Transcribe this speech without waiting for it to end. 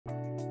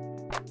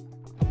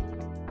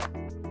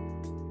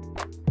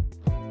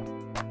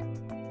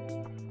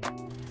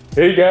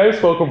Hey guys,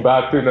 welcome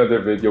back to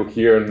another video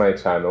here on my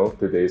channel.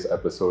 Today's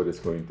episode is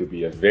going to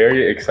be a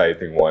very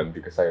exciting one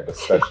because I have a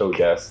special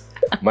guest,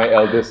 my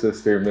eldest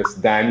sister, Miss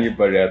Danny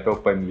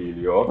Barretto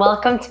Panlilio.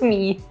 Welcome to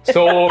me.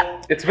 So,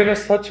 it's been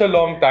such a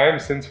long time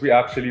since we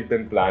actually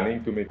been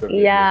planning to make a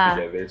video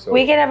together. So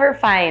we can never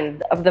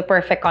find the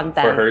perfect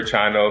content. For her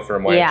channel, for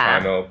my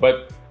channel.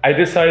 But I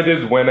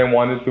decided when I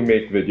wanted to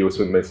make videos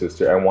with my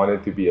sister, I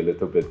wanted to be a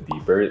little bit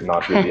deeper,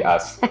 not really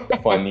as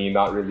funny,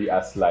 not really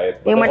as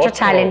light. Yung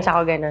challenge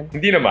ako ganun.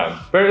 Hindi naman.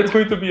 But it's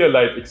going to be a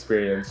light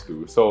experience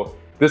too. So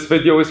this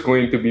video is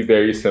going to be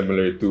very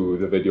similar to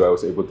the video I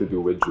was able to do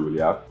with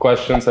Julia.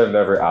 Questions I've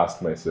never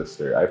asked my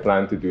sister. I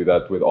plan to do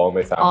that with all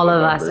my family members. All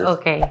of us,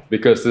 okay.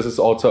 Because this is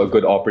also a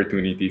good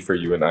opportunity for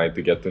you and I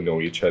to get to know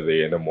each other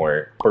in a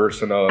more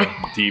personal,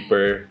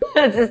 deeper...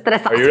 Are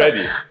you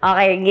ready?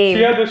 Okay, game.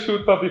 She had a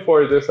shoot pa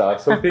before this,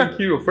 so thank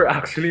you for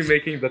actually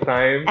making the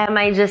time. Am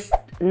I just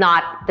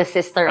not the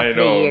sister of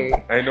the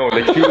year? I know.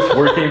 Like, she was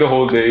working the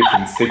whole day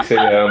since 6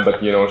 a.m.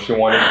 But, you know, she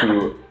wanted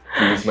to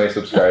please my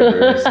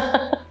subscribers.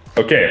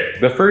 Okay,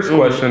 the first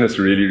question is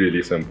really,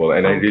 really simple.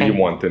 And I really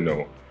want to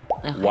know,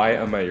 why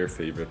am I your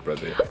favorite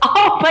brother?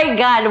 Oh my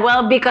God!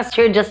 Well, because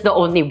you're just the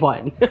only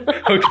one.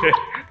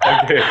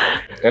 Okay.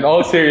 In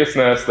all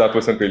seriousness, that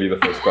wasn't really the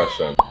first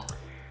question.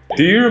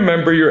 Do you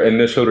remember your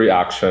initial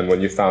reaction when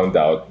you found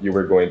out you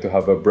were going to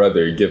have a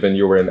brother, given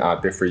you were an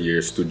ate for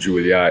years to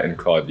Julia and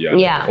Claudia?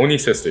 Yeah. Only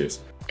sisters.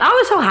 I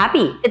was so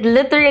happy. It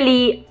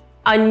literally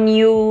a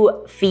new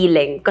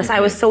feeling because I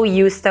was so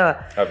used to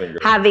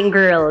having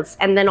girls.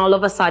 And then all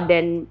of a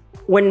sudden,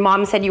 when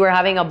mom said you were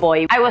having a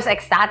boy, I was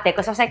ecstatic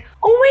because I was like,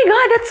 oh my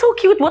God, that's so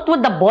cute. What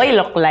would the boy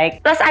look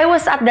like? Plus, I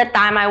was at that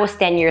time, I was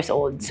 10 years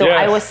old. So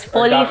I was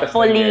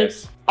fully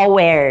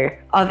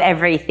aware of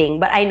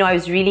everything. But I know I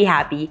was really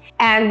happy.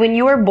 And when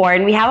you were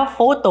born, we have a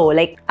photo.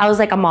 Like, I was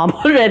like a mom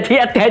already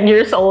at 10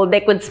 years old,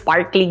 like with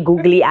sparkly,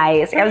 googly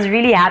eyes. I was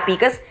really happy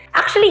because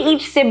actually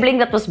each sibling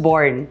that was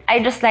born,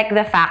 I just like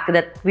the fact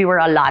that we were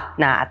a lot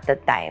na at the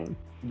time.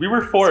 We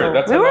were four. So,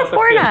 that's a lot of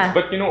kids.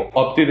 But you know,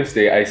 up to this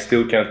day, I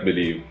still can't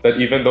believe that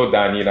even though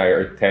Danny and I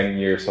are 10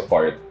 years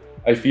apart,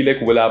 I feel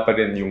like wala pa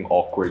rin yung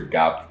awkward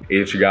gap,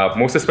 age gap.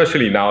 Most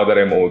especially now that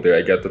I'm older,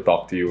 I get to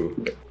talk to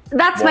you.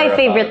 That's my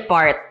favorite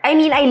part. I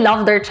mean, I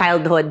love their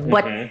childhood,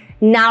 but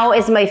now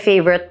is my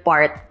favorite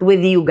part with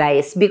you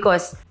guys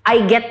because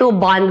I get to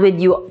bond with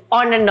you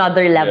on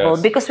another level.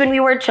 Yes. Because when we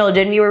were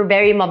children, we were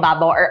very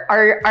mababaw.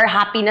 Our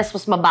happiness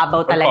was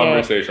mababaw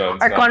talaga.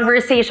 Our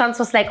conversations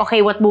was like,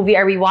 okay, what movie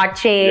are we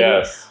watching?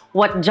 Yes.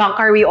 What junk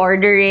are we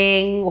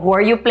ordering? Who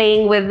are you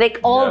playing with?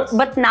 Like all,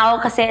 but now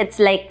kasi it's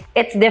like,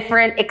 it's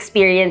different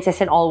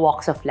experiences in all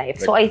walks of life.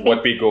 Like so I think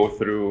what we go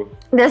through.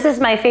 This is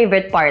my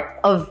favorite part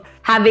of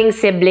having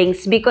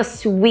siblings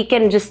because we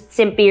can just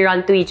simply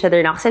run to each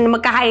other na. Kasi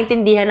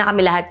magkakaintindihan na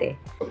kami lahat eh.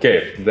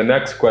 Okay, the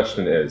next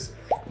question is,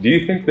 do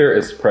you think there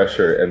is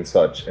pressure and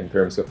such in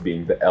terms of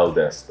being the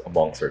eldest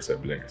amongst our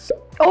siblings?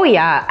 Oh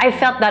yeah, I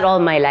felt that all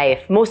my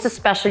life. Most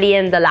especially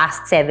in the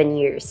last 7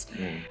 years.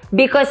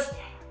 Because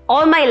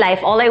all my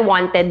life, all I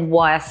wanted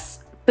was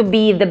to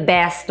be the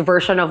best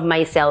version of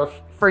myself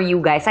for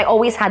you guys. I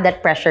always had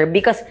that pressure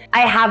because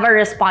I have a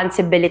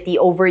responsibility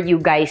over you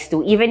guys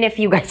too, even if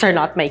you guys are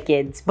not my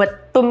kids.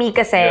 But to me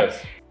kasi,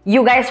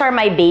 you guys are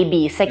my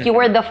babies. Like, you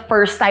were the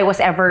first I was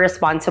ever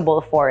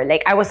responsible for.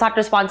 Like, I was not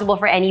responsible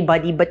for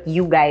anybody but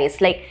you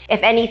guys. Like, if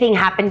anything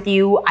happened to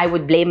you, I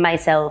would blame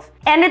myself.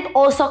 And it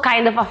also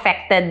kind of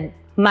affected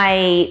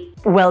my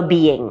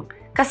well-being.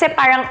 Kasi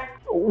parang,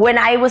 when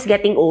I was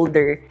getting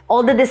older,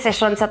 all the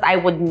decisions that I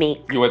would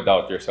make, you would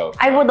doubt yourself.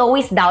 I would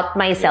always doubt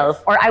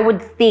myself, or I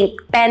would think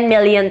 10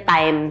 million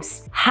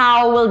times,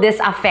 how will this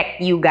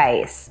affect you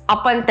guys?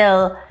 Up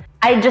until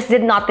I just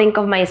did not think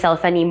of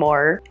myself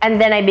anymore.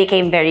 And then I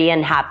became very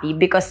unhappy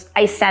because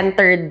I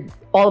centered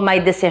all my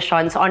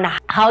decisions on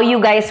how you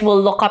guys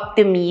will look up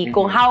to me,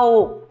 kung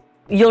how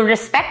you'll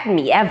respect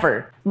me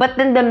ever. But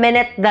then the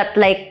minute that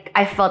like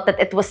I felt that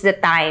it was the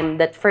time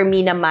that for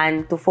me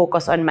naman to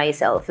focus on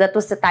myself, that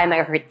was the time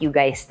I hurt you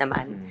guys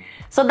naman.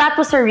 So that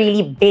was a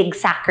really big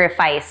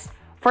sacrifice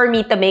for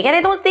me to make. And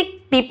I don't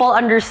think people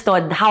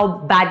understood how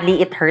badly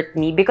it hurt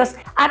me because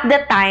at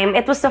the time,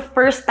 it was the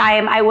first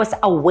time I was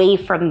away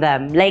from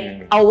them.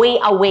 Like away,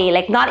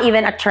 like not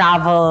even a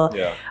travel.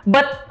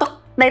 But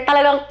like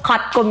talagang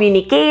cut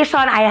communication.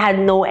 I had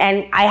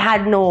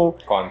no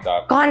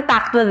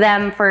contact with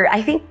them for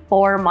I think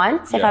 4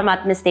 months, if I'm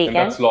not mistaken.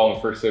 And that's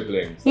long for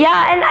siblings.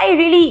 Yeah, and I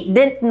really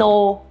didn't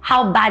know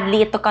how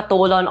badly it took a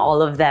toll on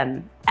all of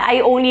them.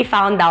 I only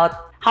found out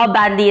how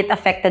badly it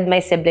affected my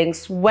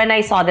siblings when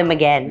I saw them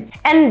again.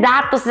 And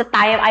that was the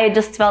time I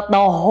just felt the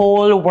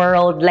whole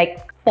world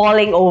like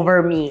falling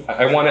over me.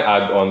 I want to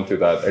add on to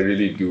that. I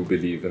really do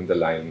believe in the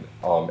line,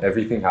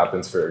 everything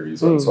happens for a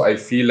reason. So I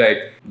feel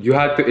like you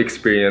had to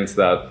experience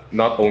that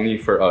not only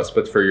for us,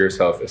 but for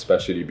yourself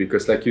especially.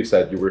 Because like you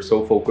said, you were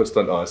so focused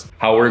on us,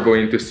 how we're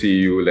going to see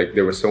you. Like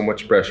there was so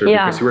much pressure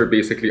because you were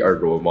basically our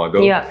role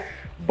model.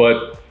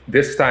 But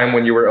this time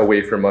when you were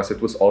away from us,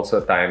 it was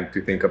also a time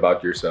to think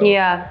about yourself.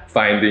 Yeah.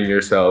 Finding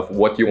yourself,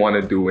 what you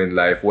want to do in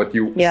life, what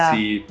you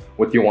see,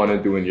 what you want to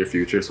do in your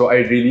future. So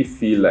I really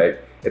feel like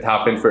it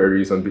happened for a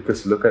reason,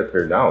 because look at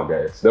her now,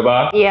 guys.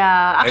 Diba?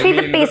 Yeah.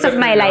 Actually, the pace of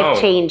my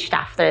life changed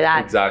after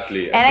that.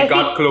 Exactly. And we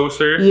got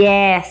closer.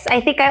 Yes.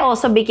 I think I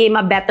also became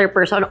a better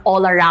person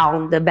all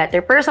around. A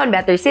better person,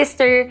 better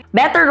sister,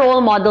 better role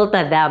model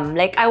to them.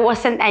 Like, I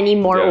wasn't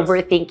anymore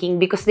overthinking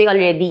because they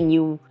already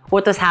knew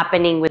what was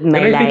happening with my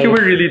life. And I think you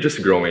were really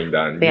just growing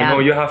then. You know,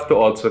 you have to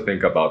also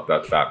think about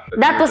that fact.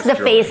 That was the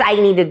phase I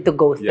needed to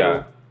go through.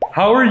 Yeah.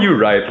 How are you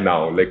right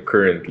now, like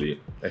currently?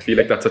 I feel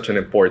like that's such an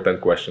important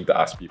question to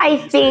ask people. I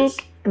think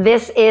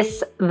this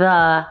is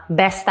the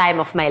best time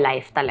of my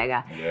life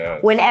talaga.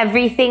 Yes. When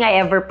everything I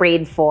ever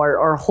prayed for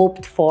or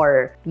hoped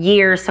for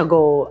years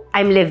ago,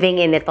 I'm living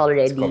in it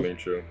already. It's coming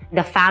true.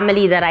 The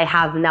family that I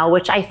have now,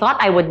 which I thought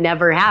I would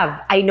never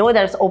have. I know that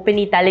I was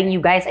openly telling you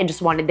guys I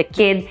just wanted a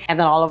kid, and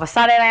then all of a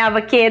sudden I have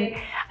a kid.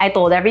 I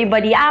told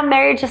everybody,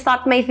 marriage is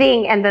not my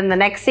thing. And then the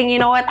next thing you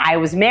know what, I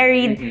was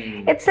married.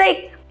 It's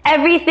like,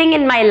 everything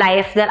in my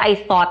life that I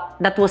thought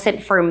that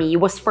wasn't for me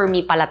was for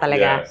me pala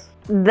talaga. Yes.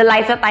 The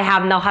life that I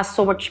have now has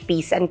so much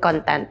peace and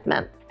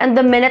contentment. And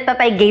the minute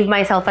that I gave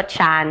myself a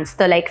chance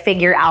to like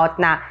figure out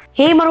na,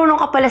 hey, marunong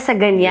ka pala sa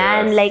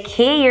ganyan. Like,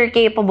 hey, you're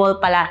capable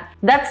pala.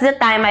 That's the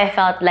time I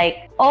felt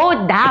like,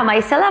 oh, damn, I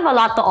still have a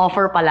lot to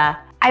offer pala.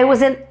 I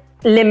wasn't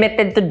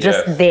limited to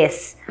just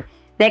this.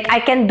 Like,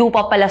 I can do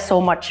pa pala so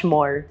much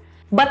more.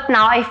 But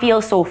now I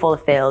feel so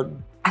fulfilled.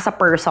 As a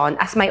person,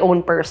 as my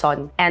own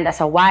person, and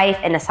as a wife,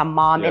 and as a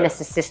mom, and as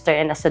a sister,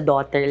 and as a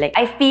daughter. Like,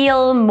 I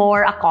feel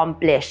more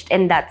accomplished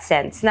in that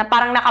sense, na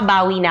parang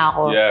nakabawi na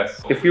ako. Yes.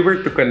 If we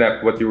were to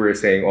connect what you were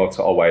saying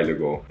also a while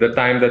ago, the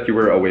time that you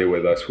were away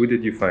with us, who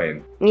did you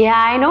find? Yeah,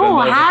 I know.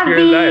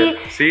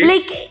 Javi. See?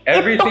 Like,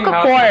 everything it took a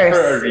happened course.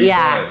 for a reason.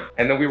 Yeah.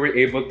 And then we were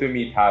able to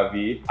meet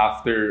Javi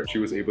after she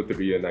was able to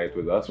reunite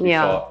with us. We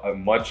saw a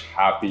much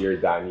happier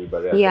Danny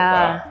Barretto.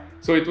 Yeah.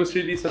 So it was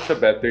really such a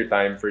better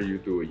time for you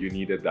too. You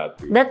needed that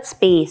too. That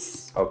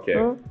space. Okay.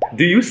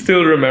 Do you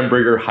still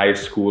remember your high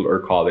school or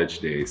college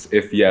days?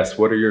 If yes,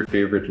 what are your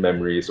favorite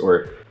memories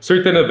or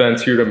certain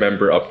events you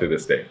remember up to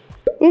this day?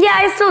 Yeah,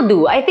 I still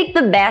do. I think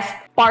the best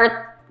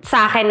part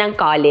sa akin ng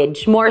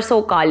college, more so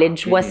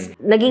college, was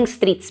naging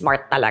street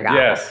smart talaga.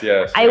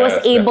 Yes. I was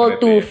able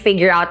to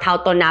figure out how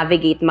to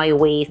navigate my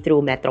way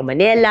through Metro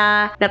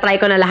Manila. Na-try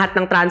ko na lahat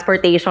ng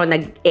transportation,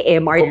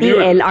 nag-MRT,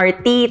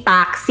 LRT,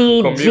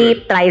 taxi,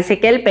 jeep,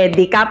 tricycle,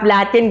 pedicab,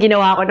 lahat yan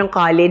ginawa ko ng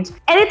college.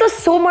 And it was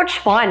so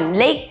much fun.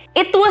 Like,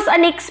 it was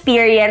an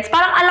experience.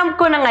 Parang alam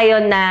ko na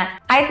ngayon na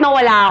kahit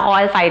nawala ako,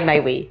 I'll find my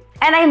way.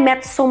 And I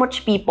met so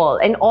much people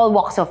in all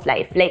walks of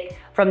life.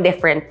 Like, from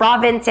different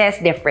provinces,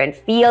 different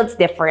fields,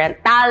 different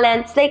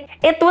talents. Like,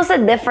 it was a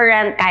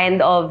different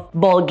kind of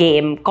ball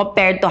game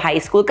compared to high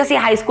school. Kasi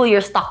high school,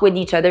 you're stuck with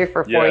each other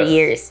for 4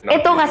 years.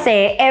 Ito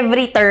kasi,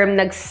 every term,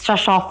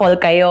 nag-shuffle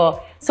kayo.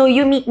 So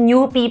you meet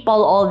new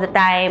people all the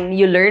time.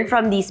 You learn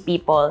from these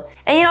people.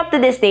 And you know, up to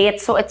this day,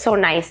 it's so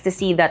nice to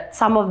see that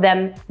some of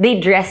them, they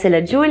dress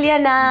sila Julia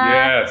na.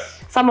 Yes.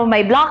 Some of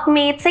my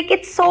blockmates. Like,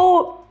 it's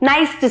so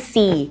nice to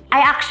see. I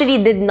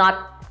actually did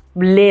not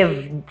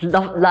live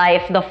the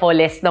life the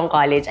fullest ng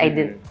college. I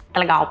didn't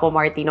talaga ako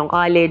pumarty ng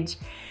college.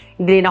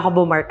 Hindi rin ako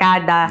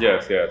bumarkada.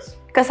 Yes.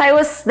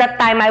 Because that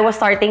time I was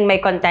starting my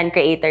content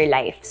creator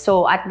life.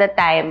 So at the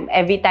time,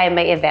 every time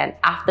may event,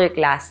 after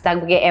class,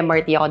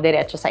 nag-MRT ako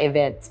diretso sa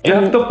events. You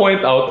have to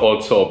point out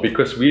also,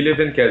 because we live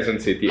in Quezon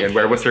City, and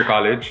where was your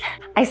college?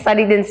 I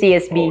studied in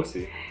CSB. Oh,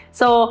 see.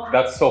 So,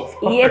 that's so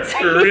far. It's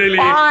really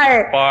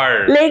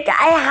far. Like,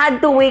 I had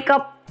to wake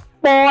up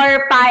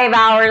 4-5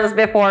 hours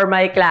before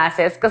my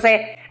classes.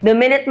 Kasi the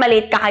minute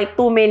malate ka, kahit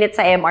 2 minutes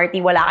sa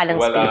MRT, wala ka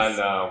ng space.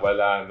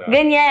 Wala na.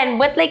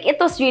 Ganyan. But like, it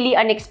was really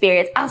an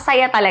experience. Ang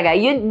saya talaga.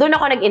 Doon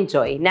ako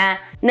nag-enjoy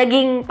na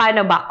naging,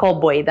 paano ba,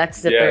 cowboy.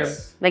 That's the term.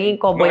 Naging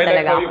cowboy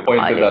talaga ako. You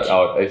pointed that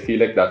out. I feel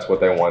like that's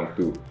what I want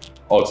to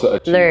also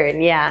achieve. Learn,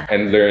 yeah.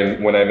 And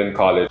learn when I'm in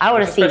college. I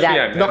want to see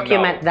that.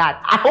 Document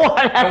that. I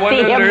want to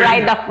see him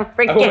ride the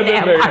freaking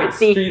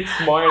MRT. Street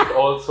smart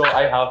also.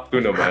 I have to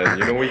naman.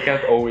 You know, we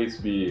can't always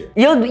be...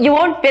 You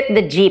won't fit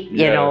the Jeep,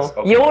 you know.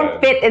 You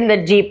won't fit in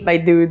the Jeep, my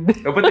dude.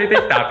 No, but I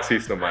take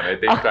taxis naman. I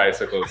take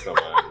tricycles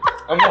naman.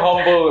 I'm a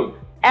humble...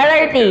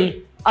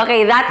 LRT.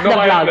 Okay, that's the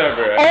vlog.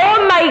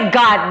 Oh my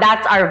God,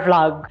 that's our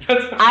vlog.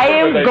 I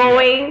am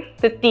going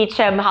to teach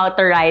him how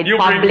to ride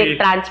public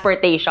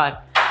transportation.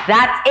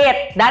 That's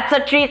it. That's a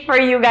treat for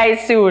you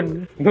guys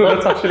soon. No,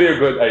 that's actually a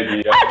good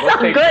idea.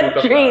 That's a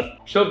good treat.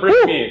 She'll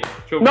bring me.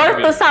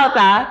 North to south,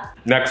 ah.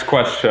 Next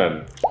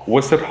question.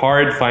 Was it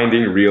hard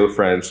finding real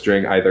friends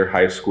during either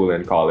high school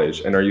and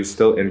college? And are you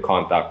still in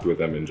contact with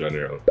them in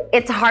general?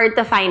 It's hard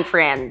to find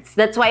friends.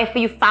 That's why if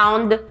you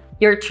found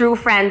your true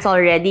friends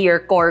already, your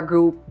core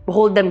group,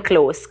 hold them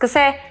close.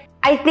 Kasi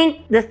I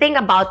think the thing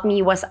about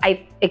me was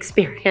I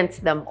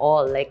experienced them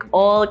all, like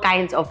all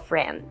kinds of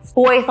friends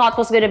who I thought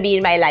was gonna be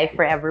in my life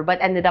forever,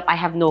 but ended up I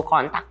have no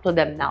contact with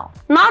them now.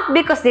 Not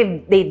because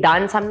they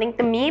done something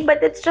to me,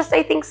 but it's just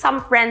I think some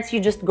friends you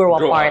just grow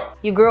apart.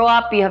 You grow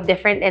up, you have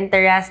different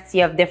interests,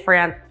 you have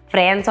different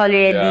friends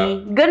already.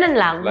 Yeah. Ganun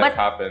lang. Life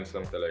happens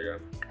lang talaga.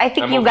 I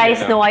think you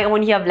guys know I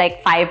only have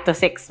like 5 to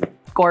 6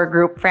 core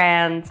group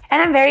friends.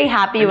 And I'm very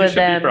happy with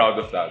them. You should be proud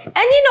of that.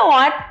 And you know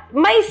what?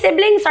 My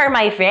siblings are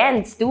my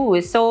friends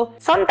too. So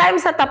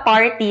sometimes at a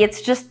party,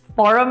 it's just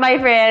 4 of my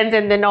friends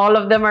and then all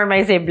of them are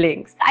my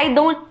siblings. I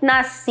don't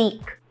seek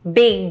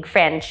big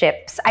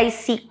friendships. I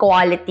seek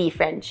quality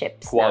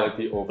friendships.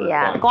 Quality over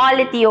quantity.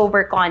 Quality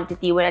over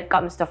quantity when it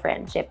comes to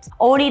friendships.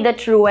 Only the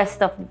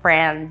truest of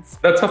friends.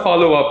 That's a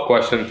follow-up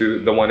question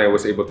to the one I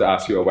was able to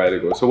ask you a while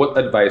ago. So what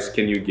advice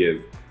can you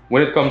give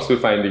when it comes to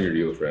finding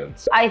real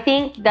friends? I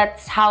think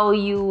that's how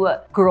you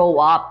grow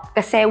up.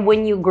 Kasi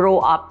when you grow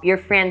up, your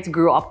friends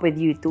grow up with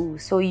you too.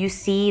 So you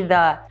see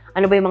the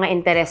ano ba yung mga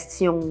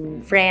interests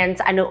yung friends?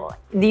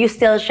 Do you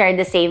still share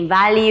the same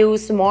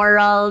values,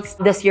 morals?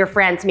 Does your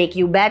friends make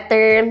you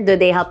better? Do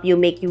they help you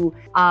make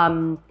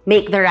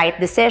the right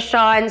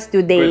decisions?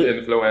 Do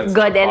they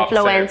good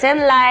influence in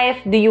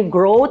life? Do you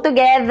grow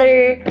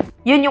together?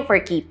 Yun yung for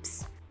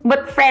keeps.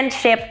 But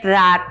friendship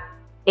that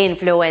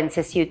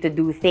influences you to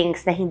do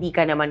things na hindi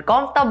ka naman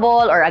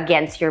comfortable or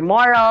against your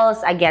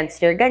morals,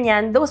 against your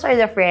ganyan, those are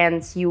the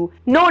friends you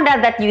know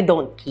that you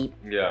don't keep.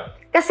 Yeah.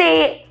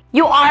 Kasi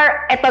you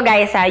are, eto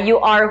guys you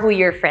are who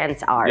your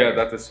friends are. Yeah,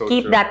 that is so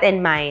Keep true. that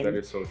in mind. That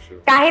is so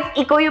true. Kahit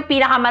ikaw yung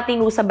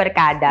pinakamatino sa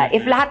barkada,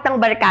 if lahat ng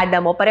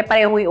barkada mo,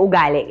 pare-pareho yung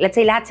ugali, let's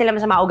say lahat sila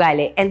masama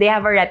ugali, and they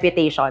have a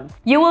reputation,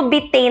 you will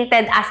be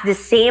tainted as the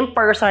same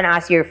person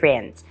as your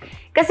friends.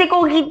 Kasi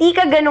kung hindi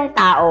ka ganong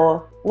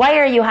tao, why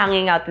are you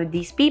hanging out with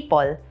these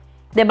people?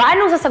 Diba?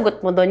 Anong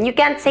sasagot mo doon? You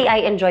can't say,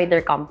 I enjoy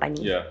their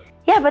company. Yeah.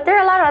 Yeah, but there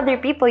are a lot of other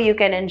people you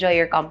can enjoy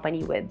your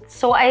company with.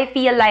 So I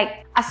feel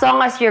like as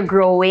long as you're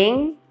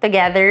growing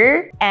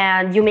together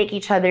and you make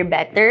each other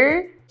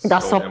better, the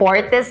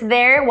support is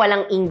there,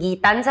 walang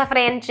inggitan sa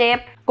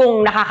friendship,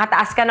 kung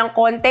nakakataas ka ng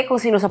konti,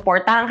 kung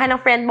sinusuportahan ka ng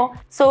friend mo.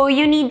 So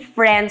you need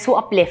friends who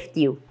uplift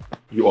you.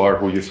 You are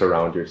who you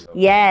surround yourself.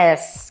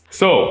 Yes.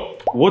 So,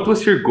 what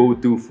was your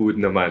go-to food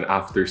naman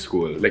after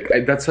school? Like,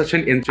 that's such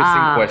an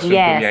interesting question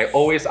to me. I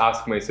always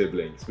ask my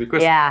siblings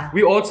because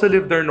we also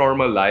live their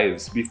normal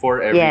lives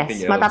before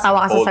everything else. Yes,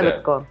 matatawa ka sa sagot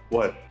ko.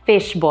 What?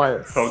 Fish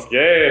balls.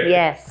 Okay.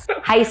 Yes.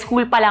 High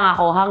school pa lang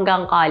ako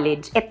hanggang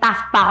college.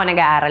 Taft pa ako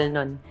nag-aaral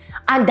nun.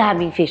 Ang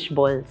daming fish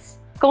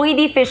balls. Kung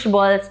hindi fish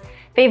balls,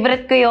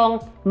 favorite ko yung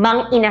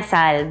mang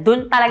inasal.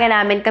 Doon talaga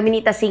kami ni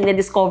Tasing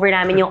na-discover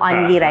namin yung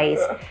only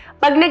rice.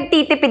 Pag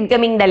nagtitipid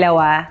kaming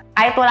dalawa,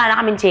 kahit wala na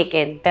kaming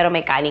chicken, pero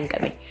may kanin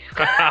kami.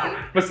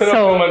 Masarap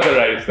naman the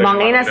rice. Mang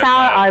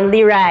inasal,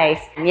 only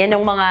rice. Yan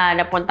yung mga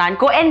napuntahan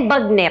ko. And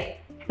bagnet.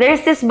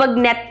 There's this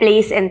bagnet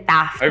place in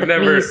Taft that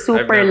we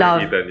super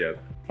love. I've never eaten yet.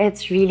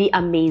 It's really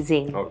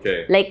amazing.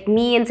 Okay. Like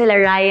me and sila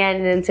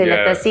Ryan and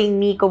sila Tasing,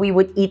 Miko, we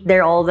would eat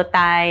there all the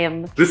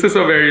time. This is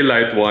a very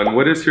light one.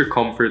 What is your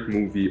comfort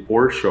movie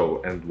or show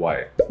and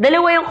why?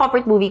 Dalawa yung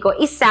comfort movie ko.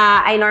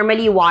 Isa, I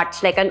normally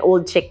watch like an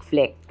old chick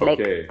flick.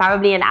 Like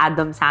probably an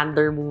Adam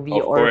Sandler movie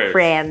or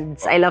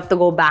Friends. I love to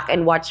go back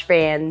and watch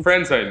Friends.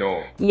 Friends, I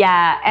know.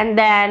 Yeah. And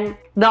then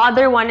the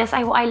other one is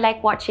I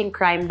like watching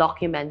crime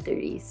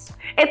documentaries.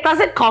 It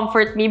doesn't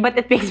comfort me, but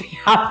it makes me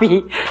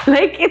happy.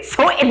 Like, it's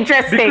so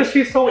interesting. Because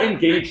she's so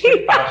engaged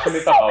and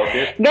passionate about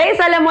it. Guys,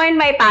 alam mo in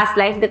my past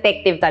life,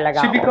 detective talaga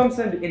ako. She becomes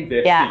an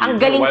investigator. Yeah,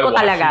 ang galing ko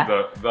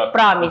talaga.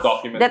 Promise.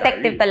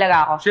 Detective talaga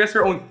ako. She has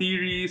her own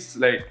theories,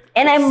 like...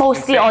 And I'm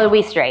mostly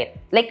always right.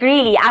 Like,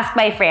 really, ask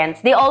my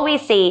friends. They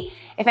always say,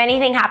 if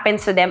anything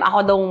happens to them,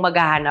 ako daw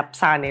maghahanap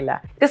sa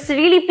kanila. Because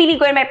really, feeling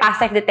ko in my past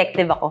life,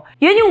 detective ako.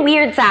 Yun yung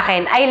weird sa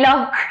akin. I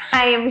love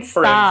crime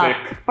stuff.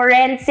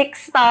 Forensic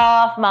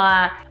stuff.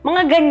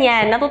 Mga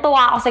ganyan.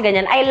 Natutuwa ako sa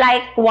ganyan. I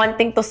like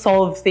wanting to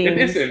solve things. It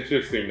is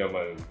interesting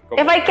naman.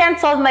 If I can't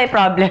solve my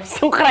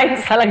problems, yung crimes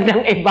talaga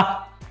ng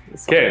iba.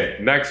 Okay,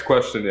 next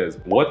question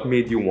is, what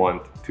made you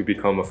want to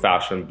become a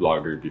fashion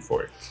blogger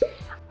before?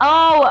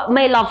 Oh,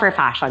 my love for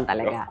fashion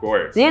talaga. Of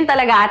course. Yun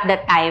talaga at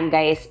that time,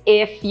 guys.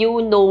 If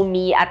you know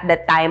me at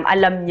that time,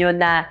 alam nyo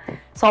na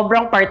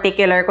sobrang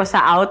particular ko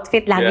sa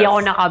outfit. Lagi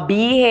ako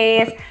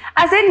nakabihis.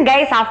 As in,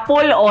 guys,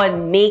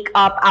 full-on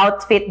makeup,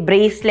 outfit,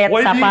 bracelet,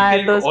 sapatos. Why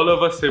do you think all of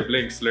us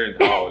siblings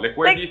learned how? Like,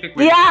 where do you think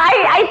we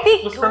I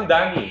think... It was from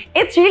Danny.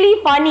 It's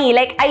really funny.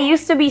 Like, I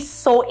used to be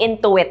so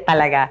into it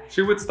talaga.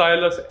 She would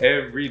style us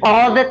every day.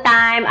 All the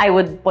time. I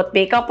would put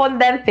makeup on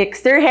them,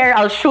 fix their hair,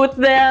 I'll shoot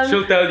them.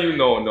 She'll tell you,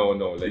 no.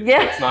 Like,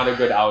 it's not a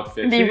good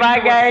outfit.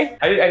 Diba, guys?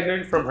 I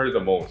learned from her the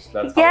most.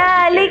 That's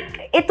how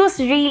like, it was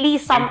really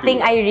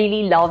something I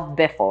really loved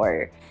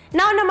before.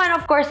 Now naman,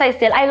 of course,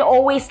 I'll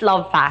always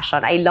love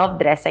fashion. I love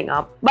dressing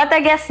up. But I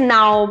guess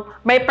now,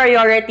 my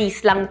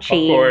priorities lang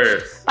change. Of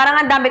course.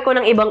 Parang ang dami ko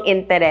ng ibang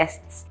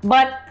interests.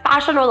 But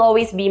fashion will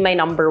always be my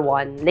number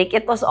one. Like,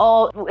 it's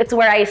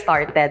where I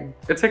started.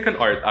 It's like an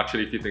art,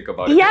 actually, if you think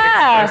about it.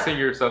 Yeah. Expressing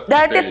yourself.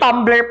 Dati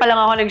Tumblr pa lang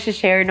ako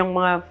nag-share ng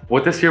mga...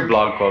 What is your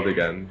blog called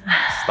again?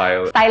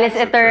 Stylist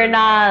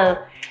Eternal.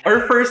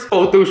 Our first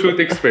photo shoot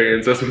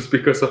experiences was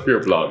because of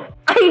your blog.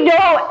 I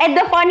know! And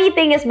the funny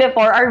thing is,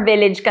 before, our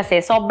village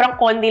kasi, sobrang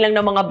konti lang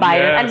ng mga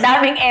bayan. Ang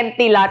daming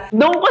empty lot.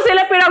 Doon ko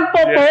sila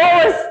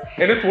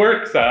pinagpo-post! And it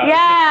works, ah.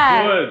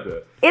 Yeah. It's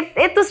good.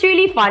 It was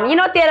really fun. You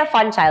know, they had a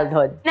fun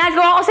childhood.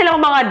 Nagawa ko silang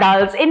mga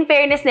dolls. In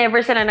fairness,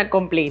 never sila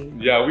nag-complain.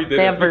 Yeah, we did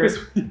Never. it because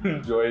we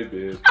enjoyed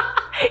it.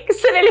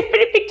 Kasi nila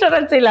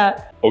pinipicturean sila.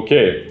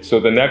 Okay, so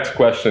the next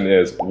question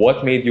is,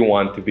 what made you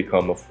want to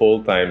become a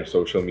full-time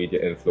social media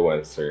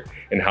influencer,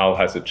 and how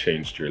has it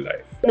changed your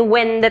life?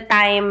 When the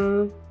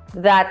time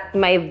that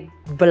my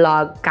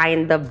vlog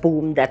kind of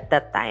boomed at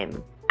that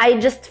time, I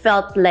just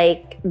felt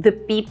like the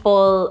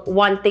people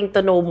wanting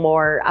to know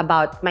more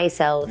about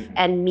myself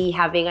and me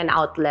having an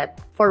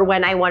outlet for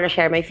when I want to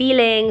share my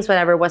feelings,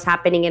 whatever was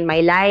happening in my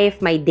life,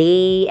 my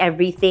day,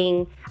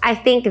 everything. I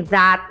think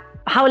that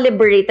how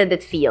liberated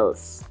it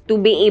feels to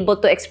be able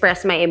to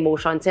express my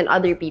emotions and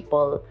other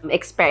people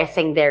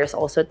expressing theirs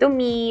also to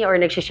me, or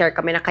nagsishare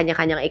kami ng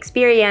kanya-kanyang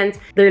experience.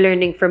 They're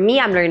learning from me,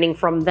 I'm learning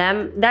from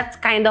them. That's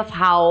kind of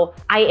how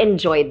I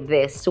enjoyed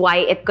this, why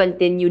it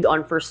continued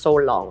on for so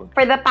long.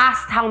 For the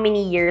past how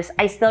many years,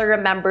 I still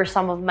remember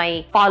some of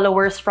my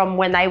followers from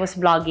when I was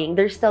vlogging.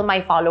 They're still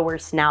my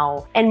followers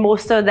now. And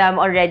most of them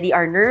already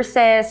are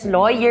nurses,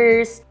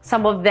 lawyers.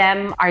 Some of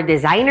them are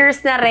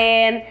designers na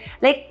rin.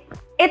 Like,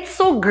 it's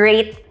so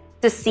great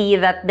to see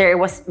that there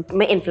was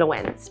my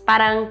influence.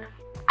 Parang,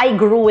 I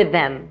grew with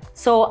them.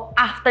 So,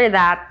 after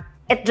that,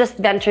 it just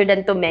ventured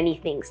into many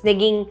things.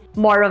 Naging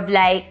more of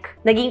like,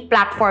 naging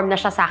platform na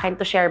siya sa akin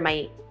to share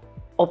my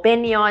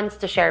opinions,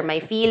 to share my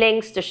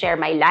feelings, to share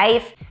my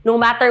life. No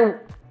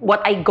matter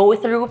what I go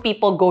through,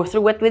 people go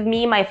through it with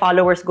me, my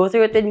followers go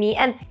through it with me.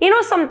 And, you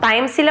know,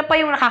 sometimes, sila pa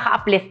yung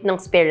nakaka-uplift ng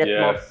spirit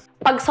mo.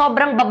 Pag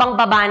sobrang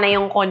babang-baba na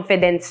yung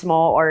confidence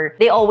mo, or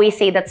they always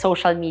say that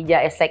social media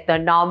is like the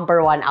 #1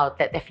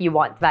 outlet if you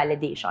want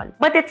validation.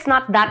 But it's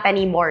not that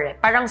anymore.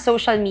 Parang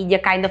social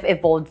media kind of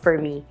evolved for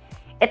me.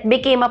 It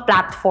became a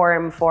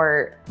platform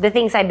for the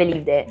things I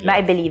believed in.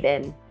 I believe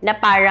in. Na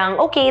parang,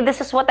 okay, this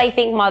is what I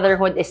think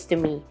motherhood is to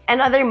me.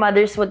 And other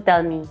mothers would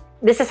tell me,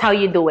 this is how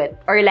you do it.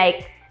 Or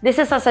like, this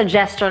is a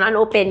suggestion, an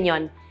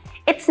opinion.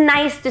 It's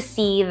nice to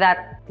see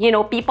that, you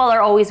know, people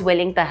are always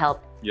willing to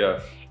help. Yes.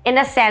 In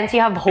a sense,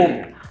 you have hope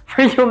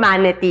for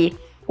humanity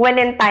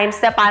when in times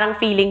na parang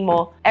feeling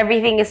mo,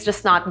 everything is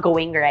just not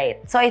going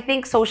right. So I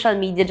think social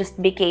media just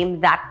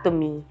became that to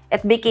me.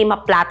 It became a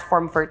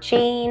platform for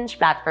change,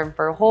 platform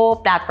for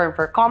hope, platform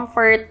for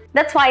comfort.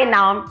 That's why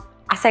now,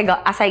 as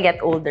I get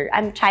older,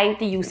 I'm trying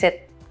to use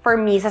it for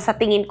me sa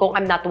tingin kong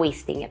I'm not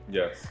wasting it.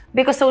 Yes.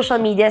 Because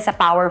social media is a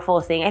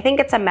powerful thing. I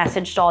think it's a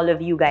message to all of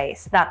you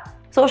guys that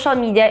social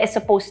media is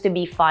supposed to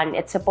be fun.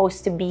 It's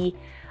supposed to be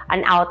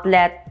an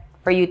outlet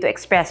for you to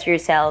express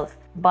yourself,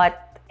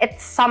 but it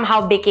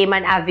somehow became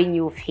an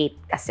avenue of hate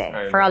kasi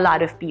for a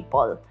lot of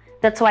people.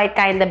 That's why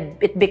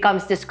it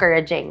becomes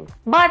discouraging.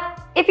 But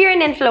if you're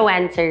an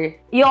influencer,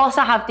 you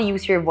also have to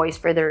use your voice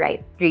for the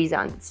right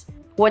reasons.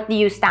 What do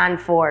you stand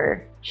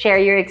for? Share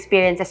your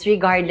experiences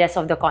regardless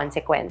of the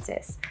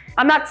consequences.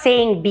 I'm not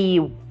saying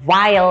be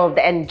wild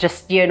and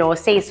just, you know,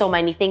 say so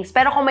many things,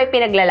 pero kung may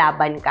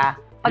pinaglalaban ka,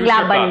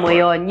 paglaban mo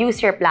yon,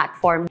 use your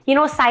platform. You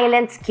know,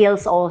 silence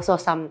kills also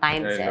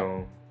sometimes. I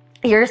know.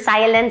 Your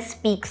silence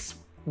speaks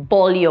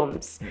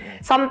volumes.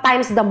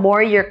 Sometimes, the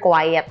more you're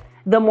quiet,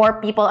 the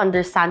more people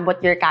understand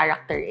what your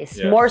character is.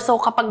 Yes. More so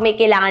kapag may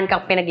kailangan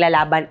kang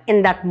pinaglalaban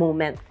in that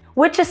moment.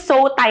 Which is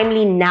so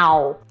timely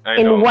now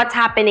in what's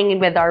happening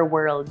with our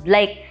world.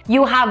 Like,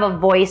 you have a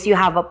voice, you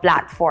have a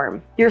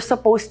platform. You're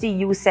supposed to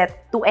use it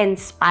to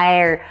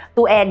inspire,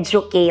 to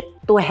educate,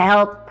 to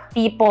help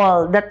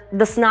people that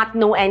does not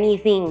know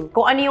anything.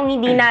 Kung ano yung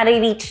hindi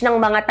nare-reach ng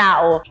mga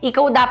tao,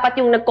 ikaw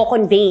dapat yung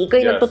nagko-convey, ikaw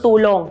yung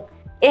nagtutulong.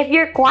 If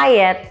you're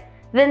quiet,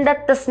 then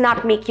that does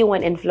not make you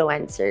an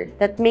influencer.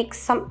 That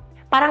makes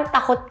parang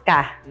takot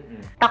ka.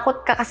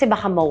 Takot ka kasi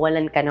baka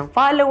mawalan ka ng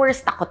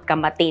followers, takot ka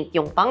ma-taint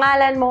yung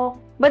pangalan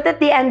mo. But at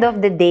the end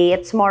of the day,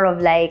 it's more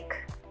of like,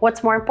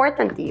 what's more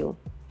important to you?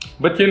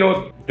 But you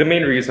know, the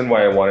main reason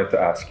why I wanted to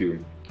ask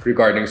you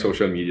regarding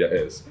social media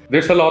is,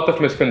 there's a lot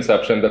of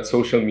misconception that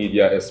social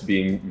media is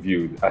being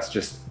viewed as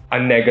just a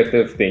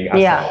negative thing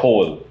as a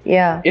whole.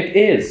 Yeah. It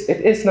is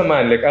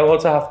naman. Like, I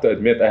also have to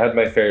admit, I had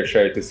my fair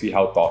share to see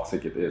how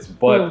toxic it is.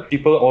 But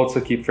people also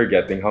keep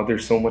forgetting how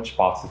there's so much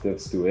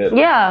positives to it.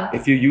 Yeah.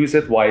 If you use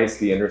it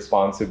wisely and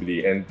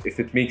responsibly, and if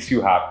it makes you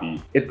happy,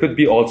 it could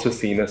be also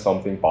seen as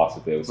something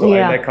positive. So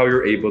I like how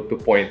you're able to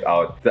point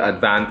out the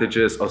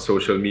advantages of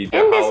social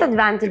media. And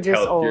disadvantages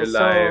also. Your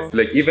life.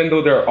 Like, even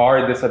though there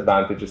are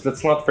disadvantages,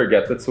 let's not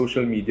forget that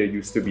social media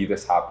used to be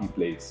this happy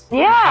place.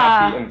 Yeah.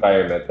 Happy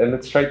environment. And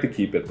let's try to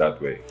keep it that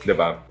way.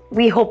 Diba?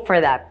 We hope for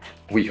that.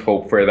 We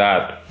hope for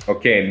that.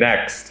 Okay,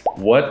 next.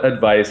 What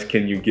advice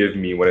can you give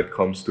me when it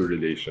comes to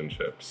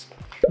relationships?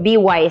 Be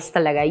wise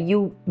talaga.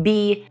 You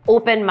be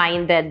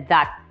open-minded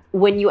that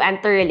when you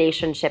enter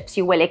relationships,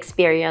 you will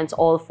experience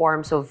all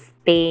forms of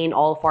pain,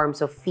 all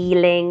forms of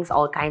feelings,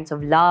 all kinds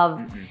of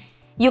love.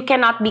 You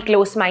cannot be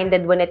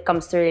close-minded when it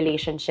comes to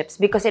relationships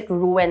because it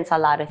ruins a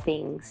lot of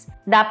things.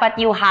 Dapat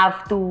you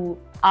have to,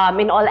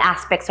 in all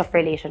aspects of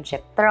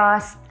relationship,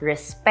 trust,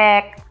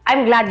 respect.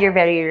 I'm glad you're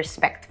very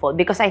respectful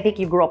because I think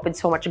you grew up with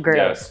so much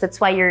girls. Yes. That's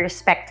why you're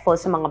respectful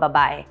sa mga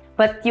babae.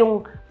 But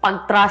yung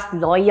pag-trust,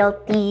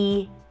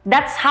 loyalty,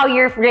 that's how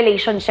your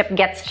relationship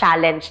gets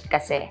challenged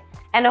kasi.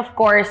 And of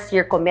course,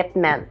 your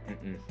commitment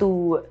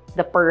to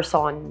the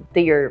person,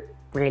 to your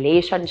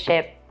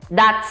relationship.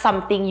 That's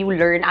something you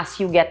learn as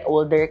you get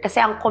older. Kasi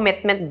ang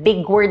commitment,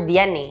 big word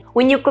yan eh.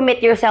 When you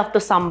commit yourself to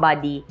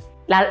somebody,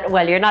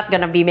 well, you're not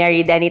gonna be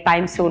married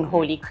anytime soon,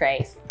 holy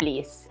Christ,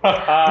 please.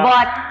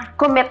 But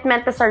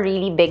commitment is a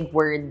really big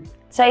word.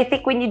 So I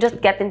think when you just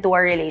get into a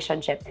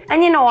relationship,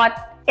 and you know what?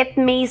 It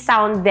may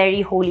sound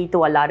very holy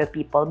to a lot of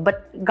people,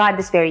 but God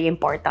is very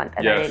important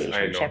in a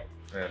relationship.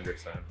 I know. I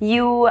understand.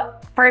 You,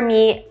 for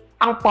me,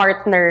 ang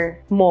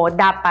partner mo,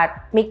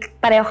 dapat may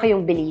pareho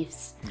kayong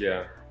beliefs.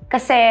 Yeah.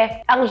 Kasi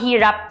ang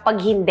hirap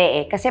pag hindi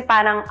eh. Kasi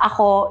parang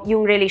ako,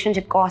 yung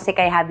relationship ko kasi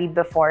kay Javi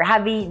before,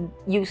 Javi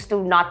used to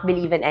not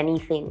believe in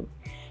anything.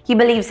 He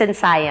believes in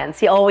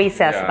science. He always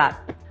says that.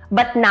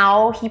 But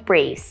now, he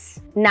prays.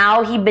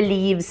 Now, he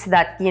believes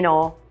that, you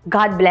know,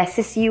 God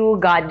blesses you,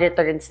 God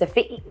returns the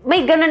favor.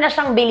 May ganun na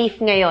siyang belief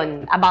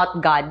ngayon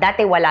about God.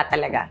 Dati wala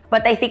talaga.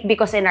 But I think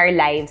because in our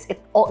lives,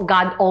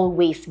 God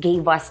always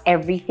gave us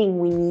everything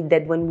we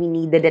needed when we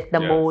needed it the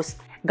most.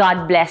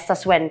 God blessed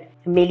us when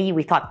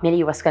we thought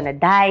Millie was gonna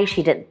die.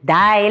 She didn't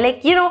die.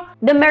 Like, you know,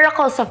 the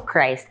miracles of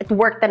Christ, it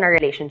worked in our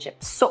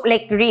relationship. So,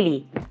 like,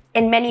 really,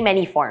 in many,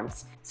 many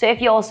forms. So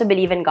if you also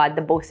believe in God,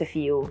 the both of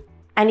you,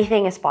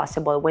 anything is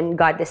possible when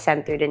God is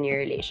centered in your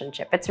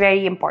relationship. It's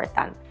very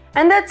important.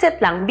 And that's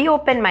it lang. Be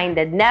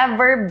open-minded.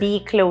 Never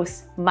be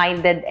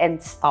close-minded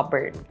and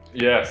stubborn.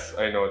 Yes,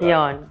 I know that.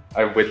 Yon.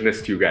 I've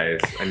witnessed you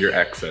guys and your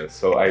exes.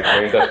 So I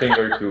learned a thing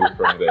or two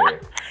from there.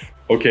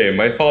 Okay,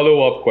 my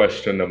follow-up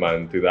question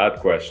naman to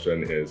that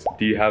question is,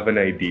 do you have an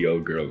ideal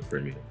girl for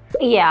me?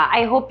 Yeah,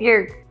 I hope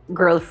your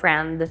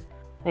girlfriend,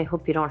 I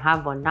hope you don't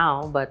have one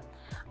now, but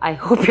I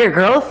hope your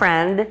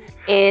girlfriend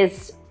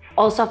is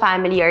also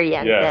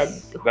family-oriented.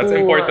 Yes, that's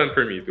important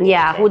for me too.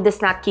 Yeah, who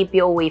does not keep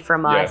you away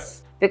from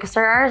us. Because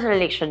there are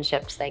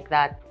relationships like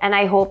that. And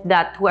I hope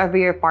that whoever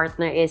your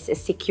partner is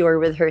secure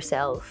with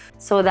herself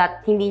so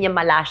that hindi niya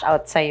malash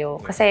out sa'yo.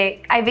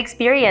 Kasi I've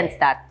experienced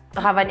that. To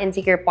have an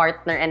insecure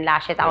partner and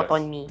lash it out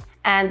on me.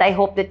 And I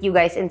hope that you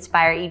guys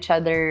inspire each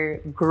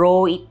other,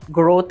 grow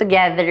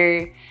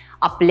together,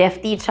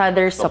 uplift each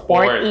other,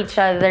 support each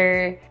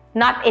other.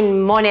 Not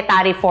in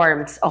monetary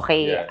forms,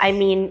 okay? Yes. I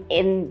mean,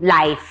 in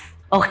life,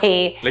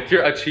 okay? Like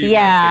your achievements,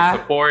 they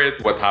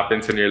support. What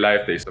happens in your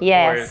life, they support.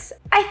 Yes.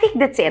 I think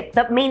that's it.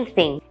 The main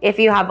thing, if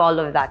you have all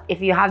of that, if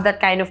you have that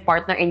kind of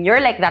partner and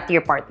you're like that to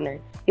your partner,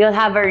 you'll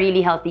have a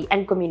really healthy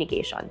and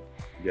communication.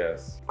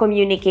 Yes.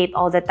 Communicate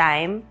all the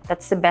time.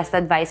 That's the best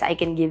advice I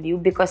can give you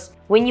because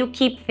when you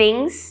keep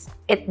things,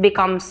 it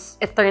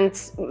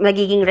turns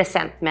nagiging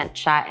resentment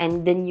siya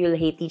and then you'll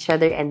hate each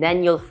other and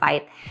then you'll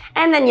fight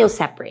and then you'll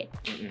separate.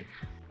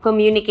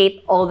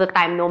 Communicate all the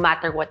time no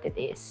matter what it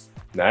is.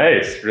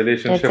 Nice.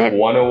 Relationship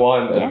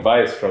 101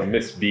 advice from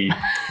Miss B.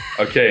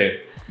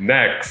 Okay,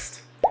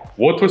 next.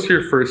 What was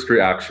your first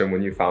reaction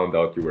when you found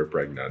out you were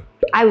pregnant?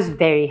 I was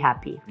very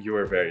happy. You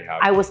were very happy.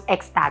 I was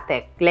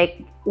ecstatic.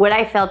 Like, when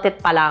I felt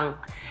it palang,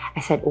 I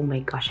said, oh my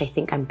gosh, I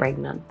think I'm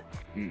pregnant.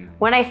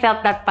 When I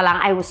felt that palang,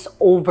 I was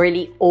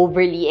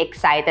overly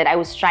excited. I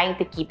was trying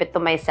to keep it to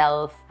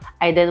myself.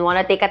 I didn't want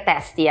to take a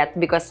test yet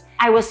because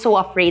I was so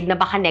afraid na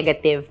baka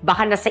negative.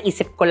 Baka nasa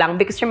isip ko lang.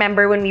 Because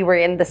remember when we were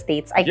in the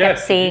States, I kept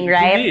saying,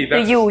 right?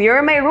 To you,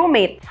 you're my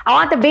roommate. I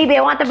want a baby,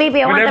 I want a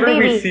baby, I want a baby.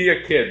 Whenever we see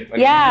a kid,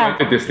 we went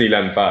to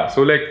Disneyland pa.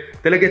 So like,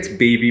 talaga it's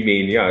baby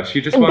mania.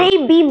 She just wants...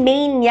 Baby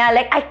mania.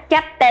 Like, I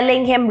kept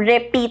telling him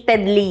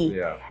repeatedly.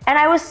 Yeah. And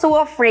I was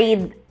so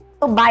afraid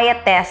to buy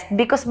a test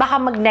because baka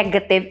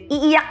mag-negative.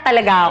 Iiyak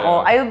talaga ako.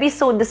 I would be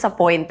so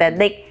disappointed.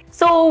 Like,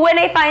 so when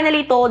I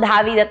finally told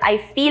Javi that I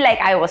feel like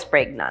I was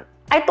pregnant,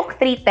 I took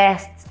 3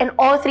 tests and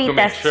all 3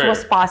 tests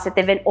was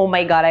positive and oh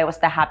my God, I was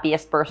the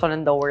happiest person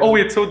in the world. Oh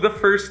wait, so the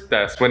first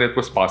test, when it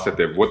was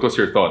positive, what was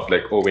your thought?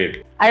 Like, oh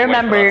wait, I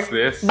remember,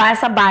 ba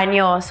sa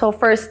banyo. So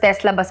first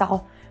test, labas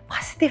ako,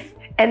 positive.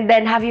 And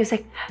then Javi was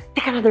like,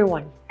 take another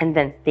one. And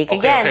then, take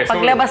again.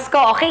 Paglabas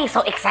ko, okay,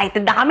 so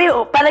excited na kami.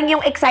 Parang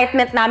yung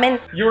excitement namin,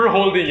 you were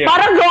holding it.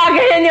 Parang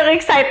gawagayan yung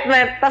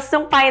excitement. Tapos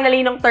nung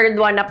finally, nung third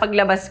one na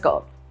paglabas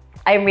ko,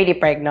 I'm really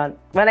pregnant.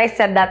 When I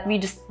said that, we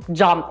just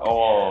jumped.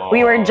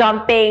 We were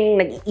jumping,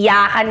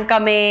 nag-iyakan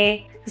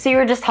kami. So we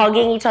were just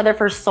hugging each other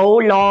for so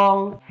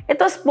long. It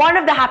was one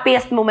of the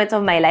happiest moments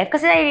of my life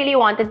because I really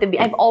wanted to be,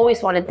 I've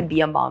always wanted to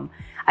be a mom.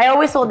 I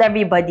always told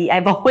everybody,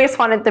 I've always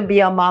wanted to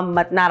be a mom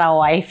but not a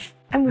wife.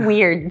 I'm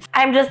weird.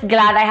 I'm just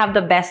glad I have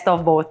the best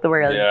of both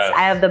worlds. Yes.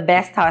 I have the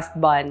best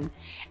husband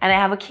and I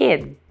have a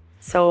kid.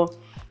 So,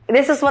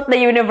 this is what the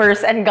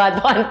universe and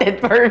God wanted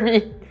for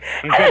me.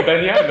 Ang ganda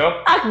niya,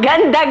 no? Ang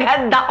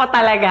ganda-ganda ko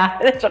talaga.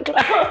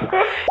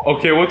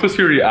 Okay, what was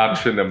your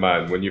reaction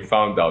naman when you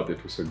found out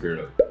it was a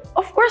girl?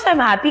 Of course, I'm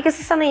happy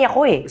kasi sanay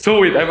ako eh.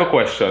 So wait, I have a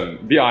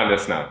question. Be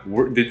honest na.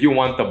 Did you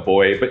want a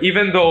boy? But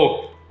even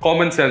though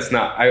common sense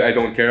na, I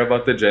don't care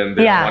about the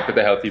gender, I wanted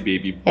a healthy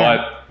baby,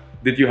 but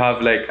did you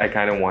have like, I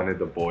kind of wanted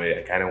a boy,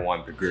 I kind of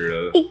want a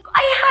girl?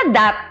 I had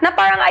that, na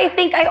parang I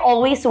think I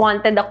always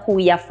wanted a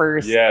kuya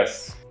first.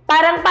 Yes.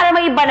 Parang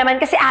may iba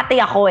naman kasi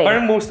ate ako eh.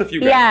 Parang most of you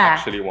guys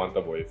actually want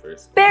a boy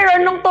first. Pero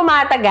nung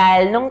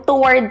tumatagal, nung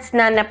towards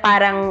na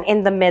parang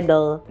in the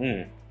middle,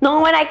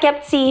 nung when I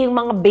kept seeing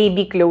mga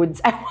baby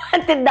clothes, I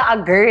wanted a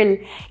girl.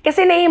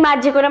 Kasi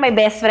na-imagine ko na may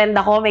best friend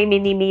ako, may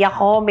mini-me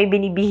ako, may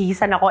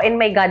binibihisan ako, and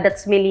my God,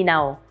 that's Millie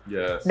now.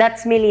 Yes.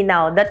 That's Millie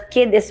now. That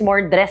kid is more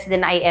dressed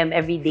than I am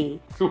every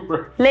day.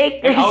 Super.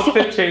 Like, and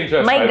outfit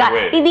changes, by the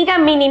way. Hindi ka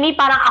mini-me,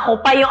 parang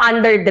ako pa yung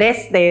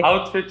underdressed eh.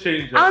 Outfit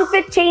changes.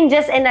 Outfit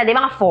changes in di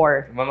mga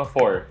 4. Mga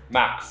 4.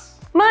 Max.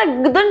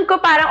 Doon ko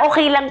parang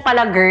okay lang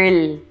pala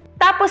girl.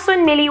 Tapos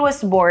when Millie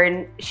was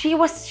born, she's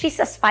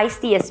as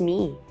feisty as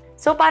me.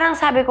 So parang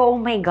sabi ko, oh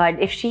my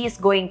God, if she is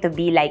going to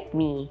be like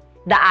me,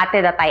 the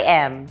ate that I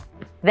am,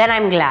 then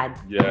I'm glad.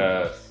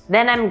 Yes.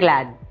 Then I'm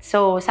glad.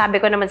 So sabi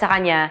ko naman sa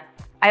kanya,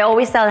 I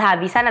always tell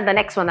Javi, sana the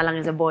next one na lang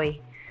is a boy.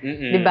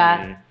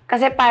 Diba?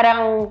 Kasi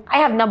parang, I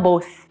have na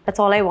both. That's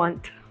all I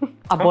want.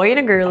 A boy and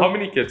a girl. How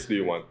many kids do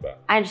you want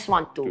ba? I just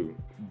want 2.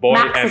 Boy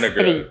Max and is a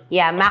girl. 3.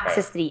 Yeah, Max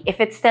is 3.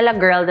 If it's still a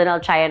girl, then I'll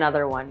try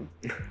another one.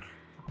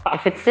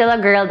 If it's still a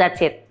girl,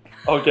 that's it.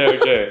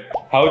 Okay.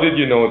 How did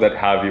you know that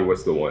Javi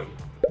was the one?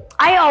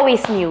 I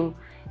always knew.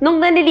 Nung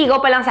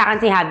naniligaw pa lang sa akin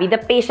si Javi, the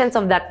patience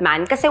of that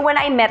man. Kasi when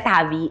I met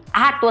Javi,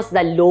 that was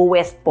the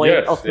lowest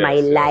point of my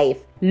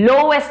life.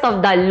 Lowest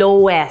of the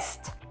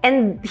lowest.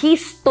 And he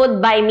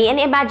stood by me. And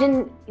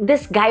imagine,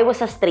 this guy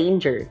was a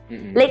stranger.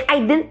 Like,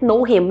 I didn't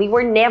know him. We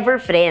were never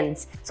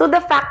friends. So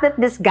the fact that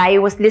this guy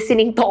was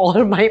listening to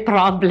all my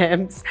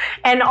problems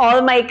and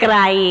all my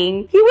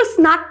crying, he was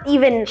not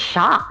even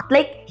shocked.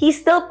 Like, he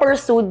still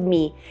pursued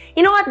me.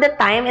 You know, at the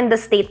time, in the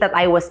state that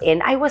I was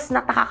in, I was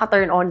not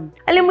nakaka-turn on.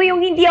 Alam mo yung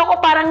hindi ako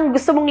parang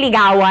gusto mong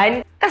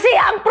ligawan. Kasi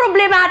ang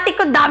problematic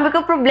ko, dami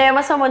ko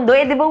problema sa mundo.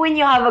 Eh, di ba when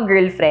you have a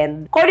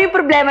girlfriend, kung ano yung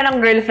problema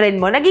ng girlfriend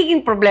mo,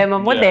 nagiging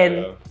problema mo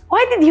din.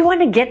 Why did you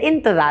want to get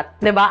into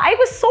that? Diba? I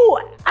was so,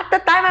 at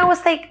the time, I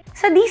was like,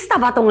 sadista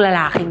ba tong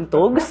lalaking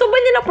to? Gusto ba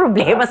niya na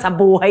problema sa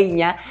buhay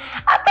niya?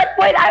 At that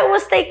point, I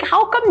was like,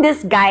 how come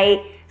this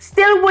guy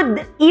still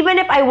would, even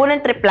if I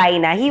wouldn't reply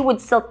na, he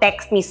would still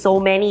text me so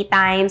many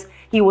times.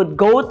 He would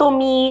go to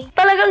me.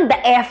 Talagang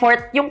the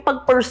effort, yung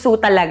pag-pursue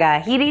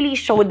talaga. He really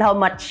showed how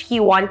much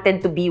he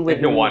wanted to be with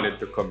me. And he wanted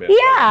to commit.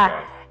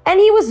 Yeah. And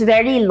he was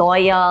very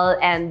loyal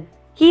and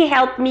he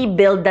helped me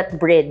build that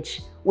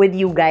bridge with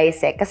you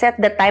guys eh. Kasi at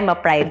the time,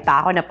 ma-pride pa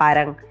ako na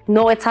parang,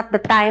 no, it's not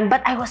the time.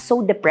 But I was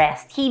so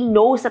depressed. He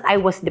knows that I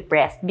was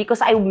depressed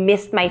because I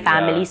missed my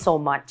family so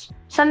much.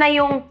 Siya na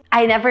yung,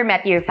 I never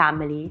met your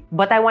family,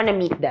 but I want to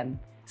meet them.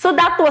 So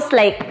that was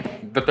like,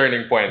 the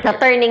turning point. The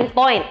turning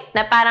point.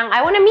 Na parang,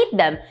 I want to meet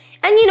them.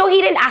 And you know,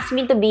 he didn't ask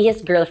me to be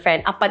his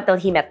girlfriend up until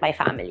he met my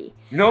family.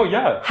 No,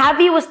 yeah.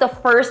 Javi was the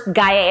first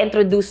guy I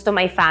introduced to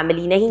my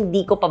family na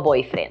hindi ko pa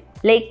boyfriend.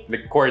 Like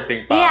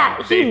courting pa.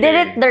 Yeah, he did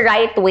it the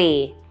right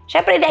way.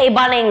 Siyempre,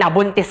 iba na yung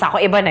nabuntis ako,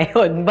 iba na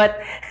yun.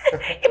 But,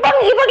 ibang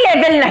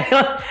level na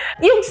yun.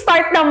 Yung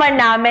start naman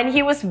namin,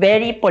 he was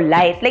very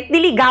polite. Like,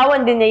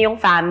 diligawan din niya yung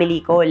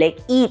family ko. Like,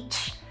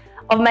 each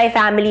of my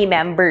family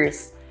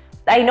members.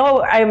 I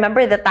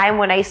remember the time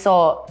when I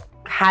saw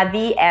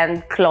Javi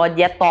and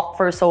Claudia talk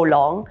for so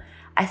long.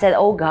 I said,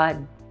 oh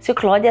God, so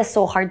Claudia is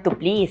so hard to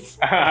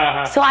please.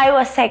 So I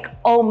was like,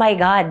 oh my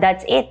God,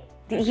 that's it.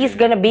 He's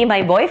gonna be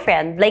my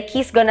boyfriend. Like,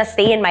 he's gonna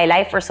stay in my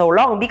life for so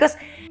long. Because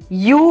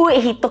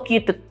he took you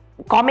to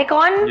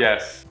Comic-Con.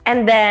 Yes.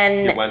 And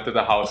then he went to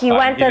the house. He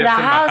went to the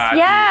house.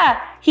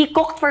 Yeah. He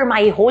cooked for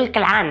my whole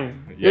clan.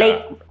 Yeah. Like,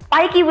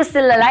 Pikey was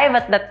still alive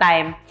at that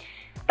time.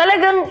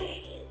 Talagang,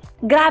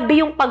 grabe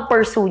yung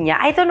pag-pursue niya.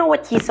 I don't know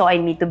what he saw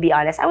in me, to be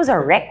honest. I was a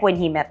wreck when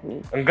he met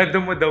me. Ang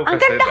ganda mo daw kasi. Ang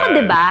ganda ko,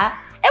 diba?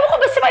 Ewan ko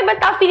ba sa mga ibang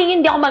tao feeling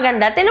hindi ako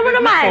maganda? Tinan mo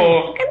naman.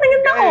 Ang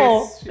ganda ko.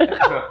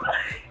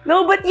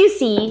 No, but you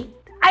see,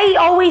 I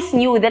always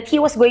knew that he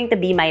was going to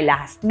be my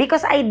last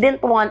because I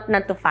didn't want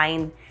not to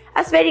find.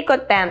 I was very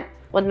content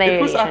with my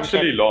relationship. It was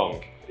actually long.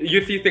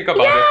 If you think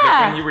about it,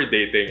 like when you were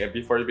dating and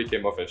before it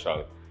became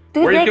official,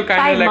 dude, weren't like you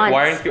kind of like, months.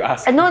 why aren't you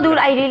asking? No, dude,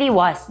 I really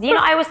was. You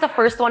know, I was the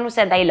first one who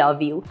said I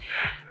love you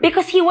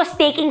because he was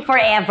taking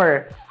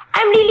forever.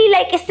 I'm really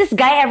like, is this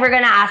guy ever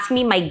gonna ask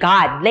me? My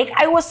God. Like,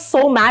 I was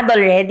so mad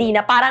already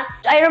na parang,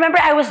 I remember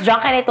I was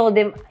drunk and I told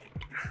him,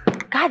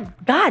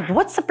 God,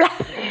 what's the plan?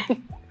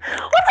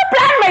 What's the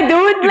plan, my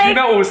dude? Like, hindi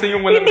na uso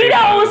yung walang hindi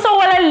label. na uso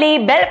walang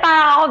label.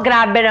 Parang ako,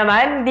 grabe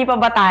naman. Hindi pa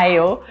ba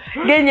tayo?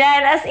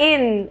 Ganyan. As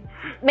in,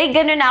 may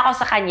ganun na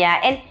ako sa kanya.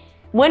 And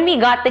when we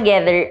got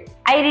together,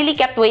 I really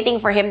kept waiting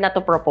for him not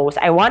to propose.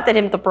 I wanted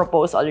him to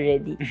propose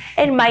already.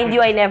 And mind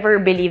you, I never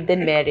believed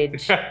in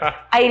marriage.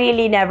 I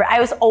really never. I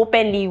was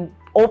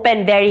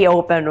very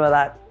open with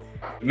that.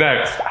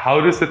 Next, how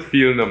does it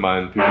feel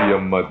naman to be a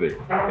mother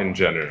in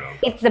general?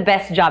 It's the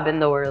best job in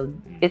the world.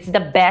 It's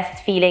the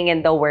best feeling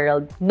in the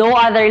world. No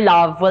other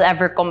love will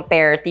ever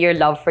compare to your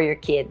love for your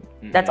kid.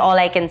 That's all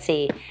I can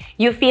say.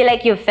 You feel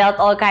like you've felt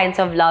all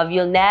kinds of love.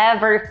 You'll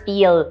never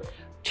feel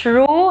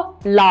true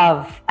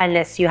love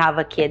unless you have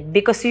a kid.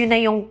 Because yun na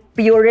yung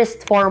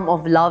purest form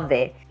of love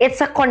eh.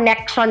 It's a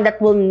connection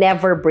that will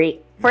never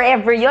break.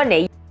 Forever yun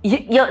eh.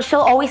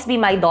 She'll always be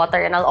my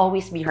daughter and I'll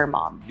always be her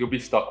mom. You'll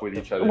be stuck with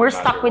each other. We're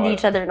stuck with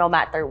each other no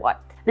matter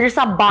what. There's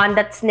a bond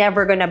that's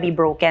never gonna be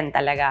broken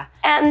talaga.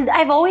 And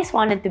I've always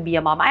wanted to be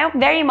a mom. I'm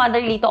very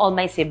motherly to all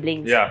my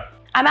siblings. Yeah.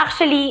 I'm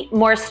actually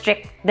more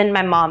strict than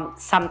my mom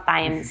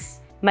sometimes.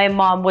 My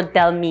mom would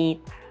tell me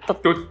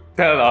to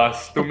tell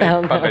us, to make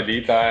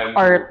pagalitan,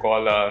 or to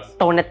call us.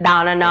 Tone it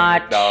down a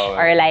notch.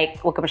 Or like,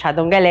 huwag ka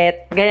masyadong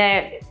galit.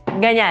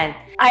 Ganyan.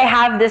 I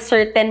have this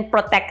certain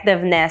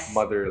protectiveness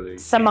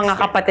motherly sa mga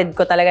kapatid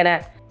ko talaga na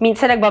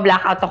minsan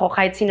nagba-blackout ako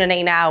kahit sino na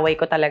inaaway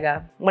ko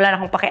talaga. Wala na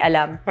akong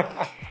pakialam.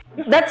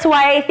 That's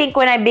why I think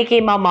when I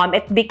became a mom,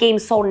 it became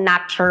so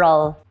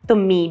natural to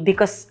me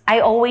because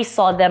I always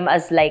saw them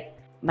as like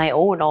my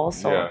own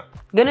also. Yeah.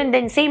 Ganun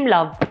din, same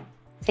love.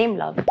 Same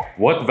love.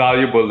 What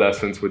valuable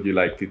lessons would you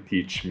like to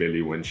teach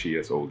Millie when she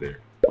is older?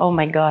 Oh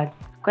my God.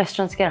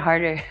 Questions get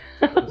harder.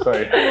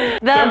 Sorry.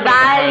 The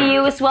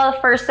values, well,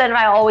 first and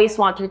I always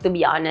want her to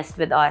be honest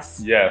with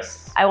us.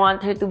 Yes. I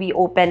want her to be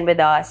open with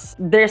us.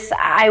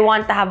 I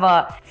want to have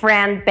a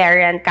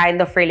friend-parent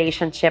kind of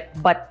relationship,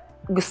 but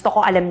gusto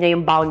ko alam niya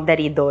yung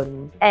boundary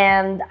dun.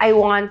 And I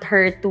want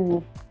her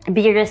to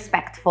be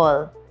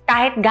respectful.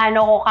 Kahit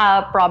gaano ko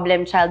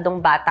ka-problem child nung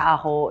bata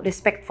ako,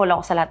 respectful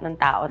ako sa lahat ng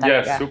tao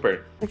talaga. Yes,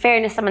 super. In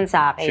fairness naman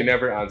sa akin. She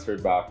never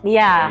answered back.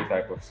 Yeah. Any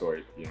type of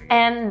sort. You know.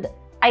 And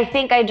I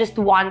think I just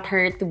want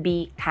her to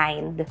be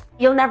kind.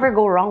 You'll never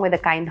go wrong with a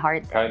kind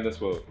heart.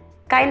 Kindness will,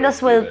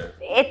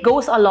 it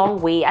goes a long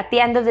way. At the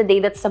end of the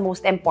day, that's the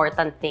most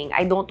important thing.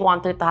 I don't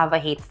want her to have a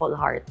hateful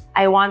heart.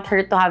 I want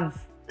her to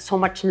have so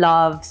much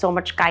love, so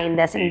much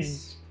kindness, and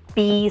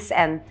peace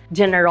and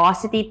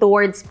generosity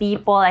towards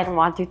people. I don't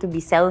want her to be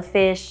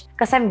selfish.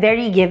 Because I'm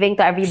very giving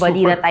to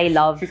everybody that I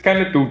love. She's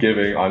kind of too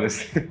giving,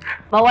 honestly.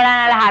 Mawala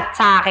na lahat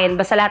sa akin.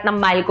 Basta lahat ng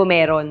mahal ko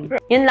meron.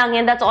 Yun lang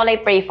yun. That's all I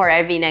pray for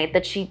every night.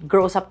 That she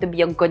grows up to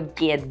be a good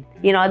kid.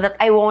 You know, that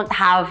I won't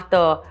have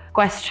to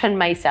question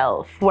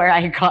myself where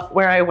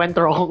I went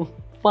wrong.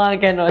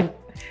 Mga ganon.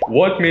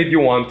 What made you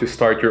want to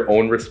start your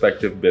own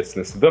respective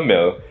business, The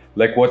Mill?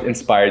 Like, what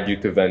inspired you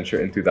to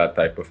venture into that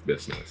type of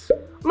business?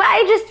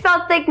 I just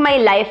felt like my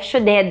life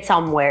should head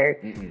somewhere.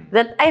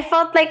 That I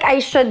felt like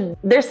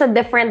there's a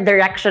different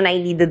direction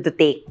I needed to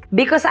take.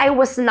 Because I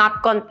was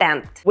not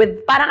content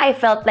with, parang I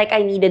felt like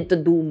I needed to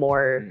do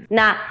more.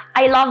 Na,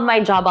 I love my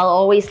job, I'll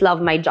always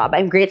love my job.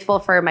 I'm grateful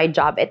for my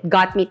job. It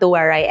got me to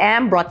where I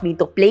am, brought me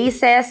to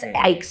places.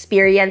 I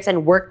experienced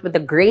and worked with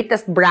the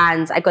greatest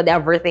brands I could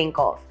ever think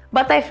of.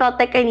 But I felt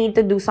like I need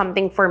to do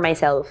something for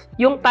myself.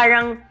 Yung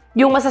parang,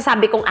 yung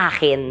masasabi kong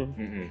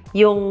akin.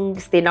 Yung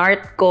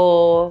stinart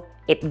ko,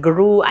 it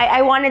grew.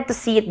 I wanted to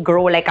see it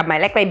grow like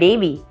my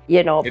baby.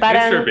 You know, it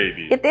is your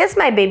baby. It is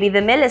my baby.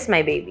 The Mill is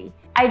my baby.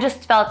 I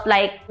just felt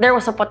like there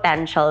was a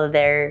potential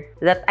there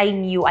that I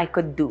knew I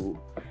could do.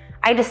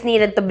 I just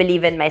needed to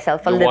believe in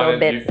myself a little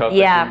bit. You felt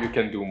like you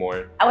can do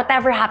more.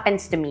 Whatever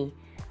happens to me,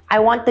 I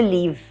want to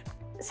leave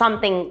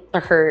something to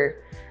her.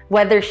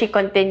 Whether she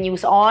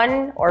continues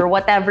on or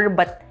whatever,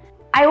 but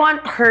I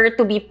want her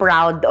to be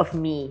proud of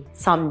me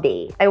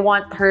someday. I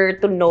want her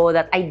to know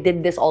that I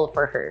did this all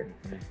for her.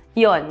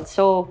 Yun.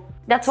 So,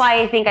 that's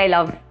why I think I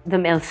love The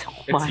Mill so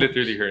much. It's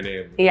literally her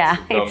name. Yeah.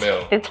 It's The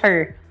Mill. It's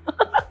her.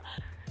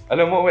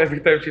 Alam mo,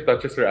 every time she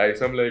touches her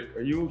eyes, I'm like,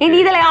 are you okay?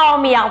 Hindi talaga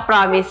ako umiyak,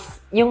 promise.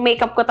 Yung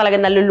makeup ko talaga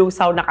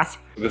nalulusaw na kasi.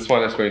 This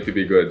one is going to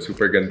be good.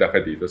 Super ganda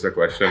ka dito sa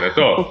question na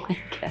to. Oh my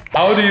God.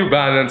 How do you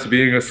balance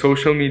being a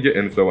social media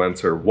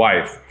influencer,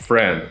 wife,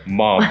 friend,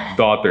 mom,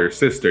 daughter,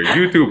 sister,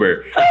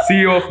 YouTuber,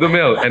 CEO of The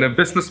Mill, and a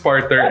business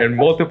partner in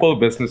multiple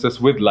businesses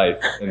with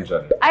life in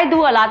general? I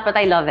do a lot, but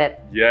I love it.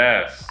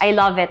 Yes. I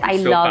love it.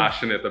 You're so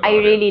passionate about it.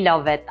 I really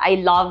love it.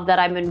 I love that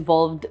I'm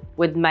involved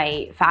with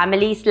my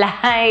family's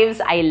lives.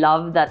 I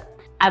love that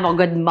I'm a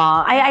good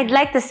mom. I'd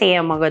like to say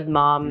I'm a good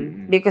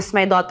mom because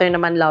my daughter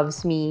naman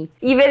loves me.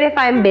 Even if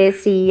I'm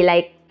busy,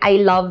 like,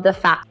 I love the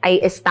fact I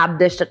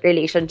established that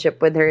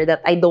relationship with her,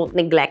 that I don't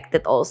neglect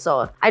it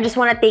also. I just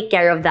want to take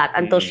care of that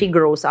until she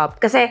grows up.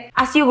 Kasi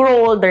as you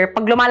grow older,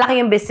 pag lumalaki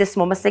yung business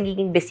mo, mas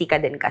nagiging busy ka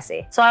din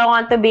kasi. So I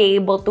want to be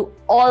able to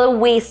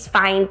always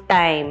find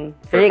time,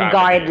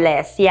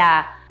 regardless.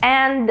 Yeah.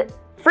 And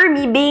For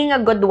me, being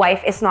a good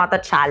wife is not a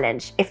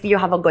challenge if you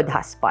have a good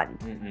husband.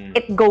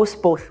 It goes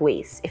both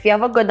ways. If you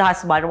have a good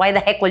husband, why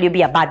the heck will you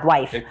be a bad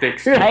wife? It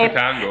takes two to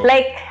tango.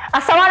 Like,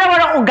 asawa naman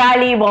ang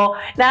ugali mo,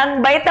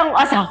 nang bait ang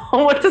asawa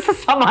mo, tapos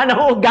sasama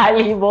ng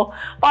ugali mo.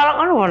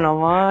 Parang ano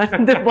naman,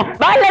 diba?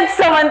 Balance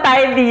naman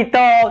tayo dito,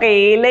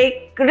 okay?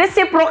 Like,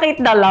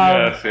 reciprocate the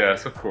love.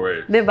 Yes, of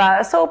course.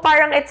 Diba? So,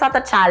 parang it's not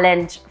a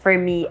challenge for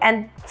me.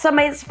 And for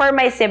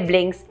my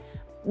siblings,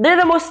 they're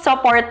the most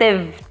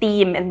supportive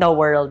team in the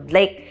world.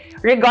 Like,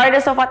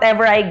 regardless of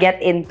whatever I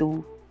get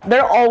into,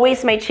 they're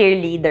always my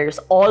cheerleaders,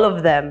 all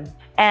of them.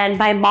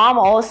 And my mom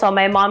also,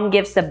 my mom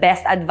gives the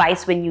best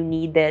advice when you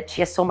need it.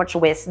 She has so much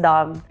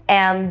wisdom.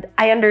 And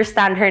I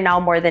understand her now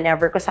more than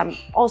ever because I'm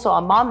also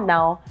a mom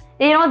now.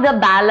 You know, the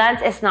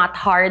balance is not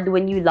hard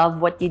when you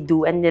love what you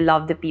do and you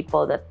love the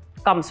people that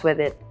comes with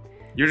it.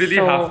 You really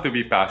have to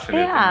be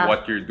passionate in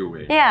what you're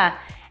doing. Yeah.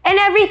 And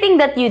everything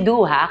that you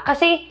do,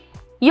 kasi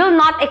you'll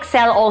not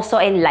excel also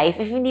in life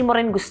if hindi mo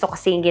rin gusto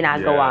kasi yung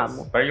ginagawa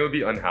mo. But you'll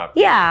be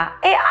unhappy. Yeah.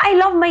 I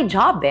love my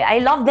job. I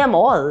love them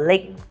all.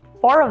 Like,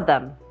 4 of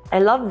them. I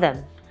love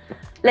them.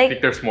 Like, I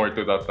think there's more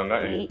to that than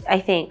that.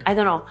 I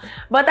don't know.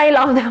 But I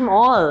love them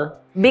all.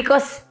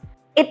 Because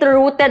it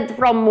rooted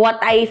from what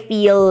I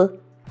feel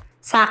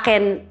sa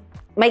akin,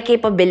 my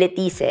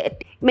capabilities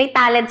May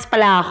talents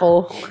pala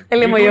ako.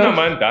 Alam mo yun? Hindi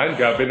naman, Dan.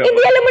 Grabe naman.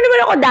 Hindi, alam mo naman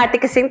ako dati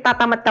kasi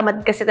tatamad-tamad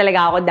kasi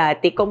talaga ako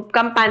dati.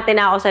 Kampante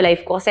na ako sa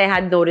life ko kasi I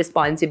had no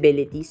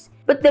responsibilities.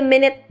 But the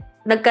minute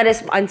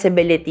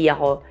nagka-responsibility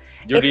ako,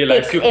 you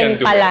realize you can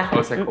do it. I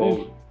was like,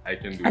 I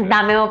can do it. Ang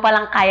dami mo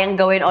palang kayang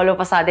gawin all of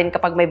a sudden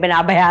kapag may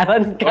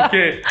binabayaran ka.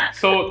 Okay,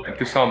 so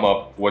to sum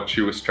up what she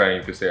was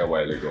trying to say a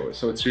while ago,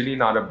 so it's really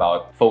not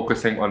about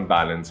focusing on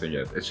balancing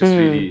it. It's just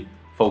really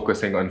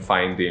focusing on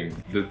finding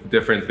the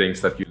different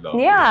things that you love.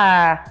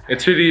 Yeah.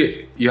 It's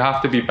really, you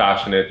have to be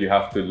passionate, you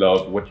have to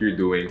love what you're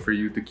doing for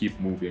you to keep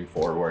moving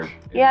forward.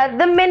 Yeah,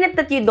 the minute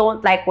that you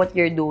don't like what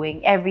you're doing,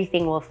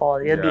 everything will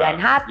fall. You'll be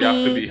unhappy. You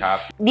have to be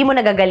happy. Di mo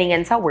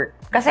nagagalingan sa work.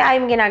 Kasi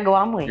ayaw yung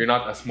ginagawa mo You're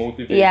not as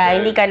motivated. Yeah,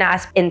 hindi ka na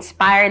as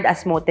inspired,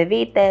 as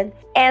motivated.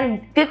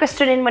 And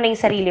questionin mo na yung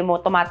sarili mo,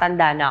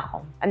 tumatanda na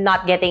ako. I'm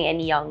not getting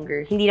any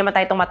younger. Hindi naman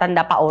tayo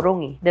tumatanda pa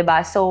orong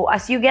Diba? So,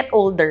 as you get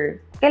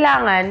older,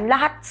 kailangan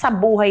lahat sa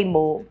buhay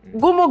mo,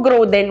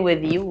 gumo-grow din with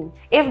you.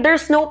 If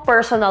there's no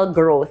personal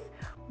growth,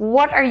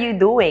 what are you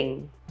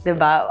doing?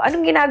 Diba?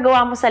 Anong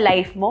ginagawa mo sa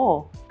life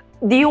mo?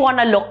 Do you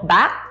want to look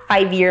back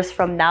 5 years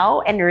from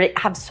now and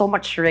have so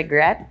much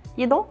regret?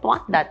 You don't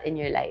want that in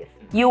your life.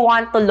 You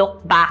want to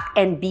look back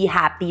and be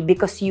happy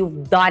because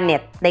you've done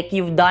it. Like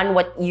you've done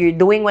what you're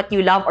doing, what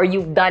you love, or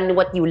you've done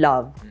what you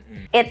love.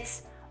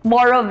 It's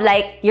more of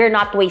like you're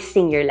not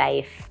wasting your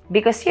life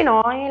because you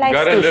know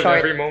life's too short. You gotta live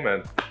every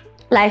moment.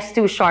 Life's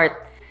too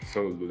short.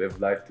 So live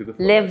life to the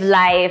fullest. Live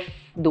life,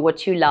 do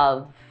what you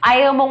love.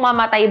 Ayaw mong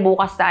mamatay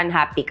bukas na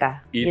unhappy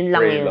ka. Eat, yun lang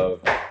pray, yun. love.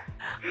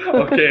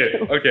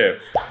 Okay.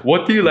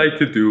 What do you like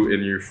to do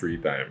in your free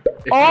time?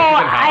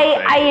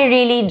 I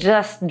really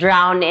just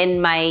drown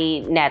in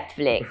my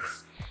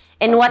Netflix.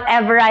 In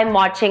whatever I'm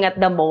watching at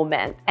the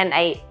moment. And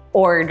I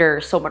order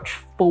so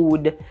much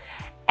food.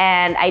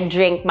 And I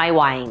drink my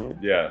wine.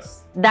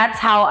 Yes. That's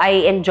how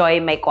I enjoy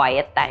my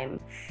quiet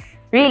time.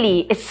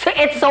 Really, it's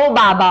so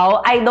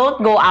babaw. I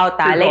don't go out,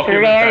 like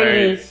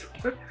rarely.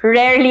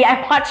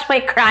 I watch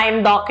my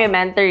crime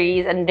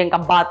documentaries and drink a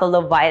bottle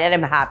of wine and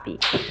I'm happy.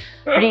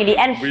 Really,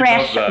 and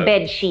fresh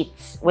bed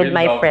sheets with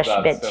my fresh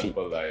bed sheets.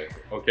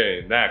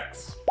 Okay,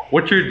 next.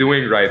 What you're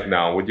doing right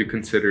now, would you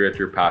consider it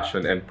your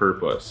passion and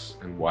purpose,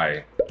 and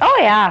why? Oh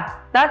yeah,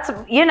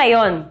 yun na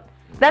yun.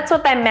 That's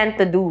what I'm meant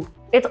to do.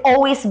 It's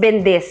always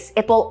been this.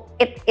 It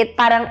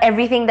parang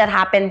everything that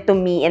happened to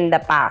me in the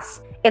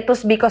past. It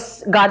was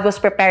because God was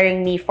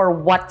preparing me for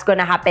what's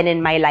gonna happen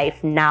in my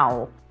life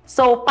now.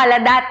 So, pala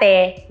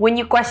dati, when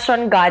you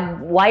question God,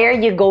 why are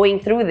you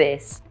going through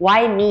this?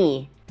 Why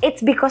me?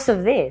 It's because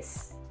of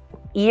this.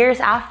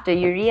 Years after,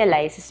 you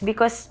realize it's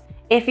because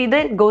if you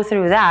didn't go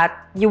through that,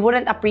 you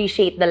wouldn't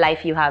appreciate the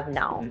life you have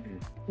now.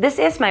 This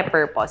is my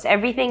purpose.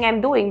 Everything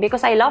I'm doing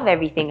because I love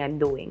everything I'm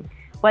doing.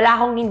 Wala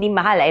akong hindi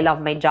mahal. I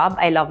love my job.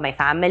 I love my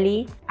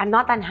family. I'm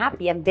not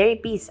unhappy. I'm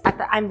very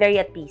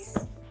at peace.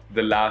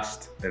 The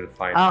last and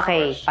final question.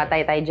 Okay,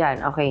 patay tayo dyan.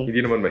 Okay.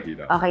 Hindi naman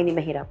mahirap. Okay, hindi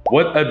mahirap.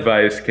 What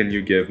advice can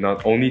you give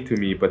not only to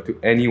me but to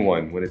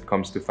anyone when it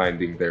comes to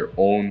finding their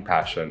own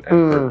passion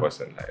and purpose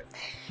in life?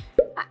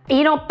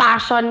 You know,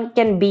 passion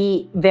can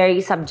be very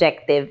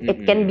subjective.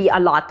 It can be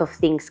a lot of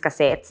things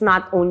kasi. It's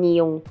not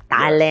only yung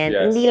talent.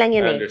 Yes, hindi lang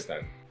yun I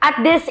understand. At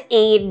this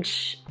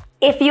age,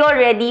 if you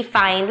already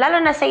find,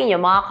 lalo na sa inyo,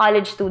 mga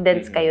college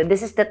students kayo,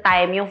 this is the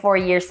time, yung 4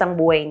 years ng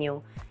buhay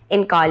nyo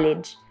in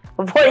college.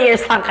 4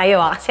 years lang kayo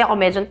kasi ako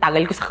medyo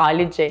tagal ko sa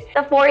college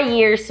Sa 4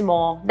 years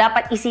mo,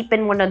 dapat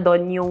isipin mo na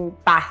doon yung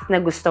path na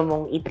gusto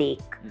mong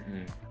i-take.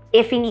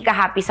 If hindi ka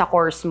happy sa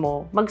course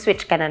mo,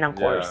 mag-switch ka na ng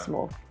course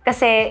mo.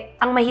 Kasi,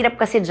 ang mahirap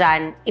kasi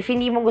dyan, if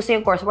hindi mo gusto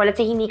yung course mo, let's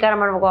say hindi ka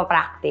naman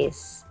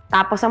magpa-practice.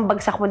 Tapos, ang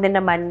bagsak mo din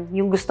naman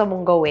yung gusto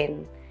mong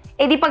gawin.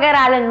 eh di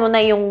pag-aralan mo na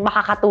yung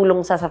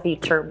makakatulong sa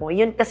future mo.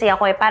 Yun kasi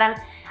ako parang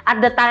at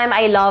the time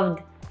I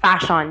loved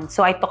fashion.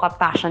 So I took up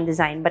fashion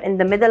design. But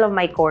in the middle of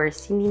my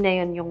course, hindi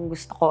na yun yung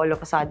gusto ko all of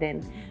a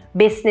sudden.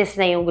 Business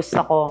na yung gusto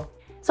ko.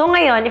 So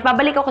ngayon, if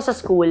babalik ako sa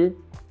school,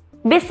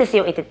 business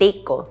yung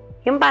iti-take ko.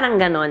 Yung parang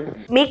ganon.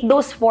 Make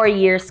those 4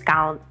 years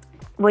count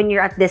when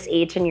you're at this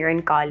age and you're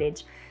in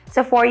college.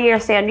 So 4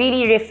 years yun,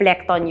 really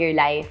reflect on your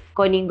life.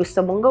 Kung ano yung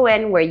gusto mong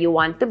gawin, where you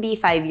want to be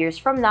 5 years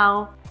from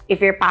now. If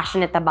you're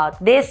passionate about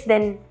this,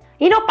 then,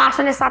 you know,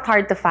 passion is not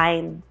hard to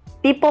find.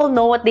 People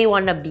know what they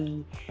want to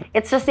be.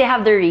 It's just they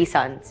have their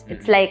reasons.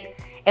 It's like,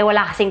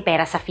 wala kasing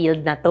pera sa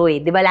field na to eh.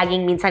 Di ba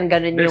laging minsan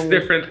ganun There's yung...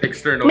 different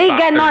external may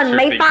factors. Ganon,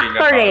 may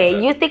factor eh.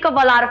 It. You think of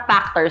a lot of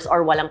factors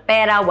or walang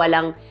pera,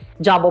 walang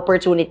job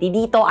opportunity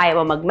dito,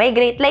 ayaw mo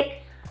mag-migrate.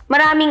 Like,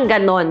 maraming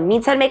ganon.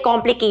 Minsan may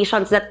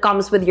complications that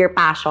comes with your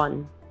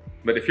passion.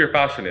 But if you're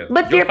passionate,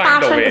 but your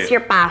passion is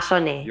your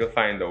passion eh. You'll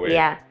find a way.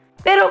 Yeah.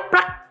 Pero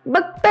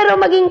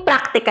maging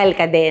practical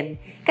ka din.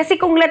 Kasi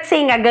kung let's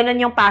say nga, ganun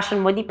yung passion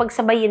mo, di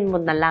pagsabayin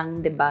mo na lang,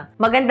 di ba?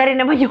 Maganda rin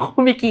naman yung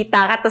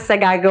kumikita ka tapos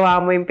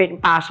nagagawa mo yung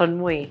passion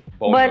mo eh.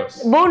 Bonus.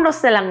 But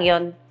bonus na lang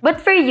yun. But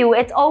for you,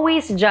 it's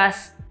always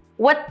just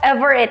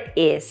whatever it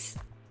is,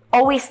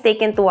 always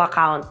take into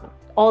account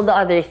all the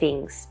other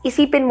things.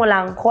 Isipin mo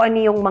lang kung ano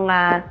yung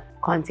mga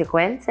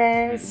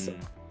consequences.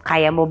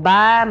 Kaya mo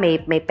ba? May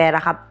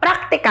pera ka?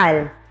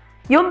 Practical.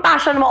 Yung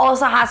passion mo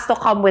also has to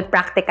come with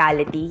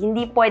practicality.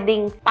 Hindi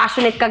pwedeng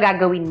passionate ka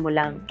gagawin mo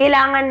lang.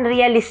 Kailangan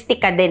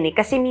realistic ka din eh.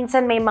 Kasi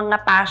minsan may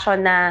mga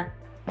passion na...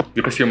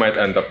 Because you might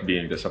end up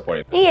being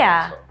disappointed.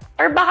 Yeah.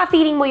 Or baka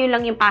feeling mo yun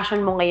lang yung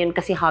passion mo ngayon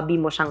kasi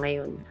hobby mo siya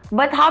ngayon.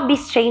 But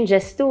hobbies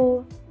changes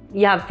too.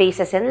 You have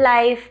phases in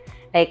life.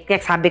 Like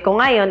sabi ko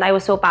ngayon, I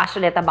was so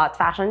passionate about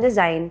fashion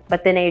design.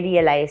 But then I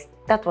realized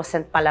that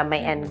wasn't pala my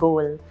end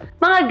goal.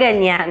 Mga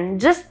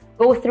ganyan. Just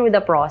go through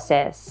the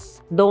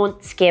process. Don't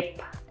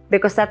skip.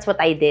 Because that's what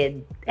I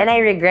did. And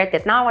I regret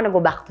it. Now I want to go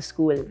back to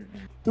school.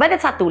 But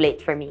it's not too late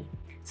for me.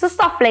 So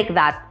stuff like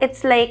that,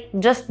 it's like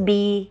just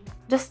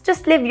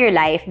live your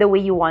life the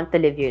way you want to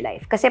live your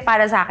life. Kasi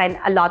para sa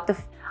akin, a lot of,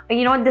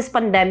 you know, this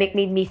pandemic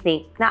made me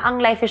think na ang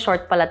life is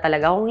short pala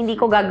talaga. Kung hindi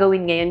ko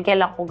gagawin ngayon,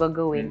 kailan ko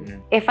gagawin?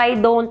 If I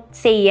don't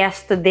say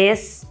yes to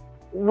this,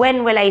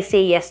 when will I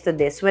say yes to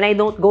this? When I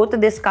don't go to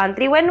this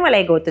country, when will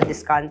I go to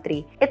this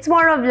country? It's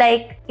more of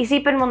like,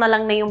 isipin mo na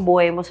lang na yung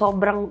buhay mo,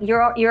 sobrang,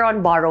 you're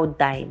on borrowed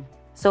time.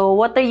 So,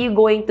 what are you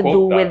going to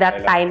do with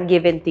that time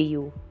given to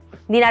you?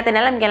 Hindi natin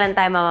alam kailan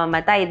tayo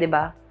mamamatay, di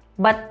ba?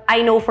 But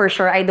I know for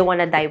sure I don't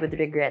wanna die with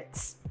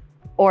regrets.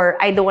 Or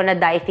I don't wanna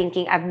die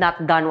thinking I've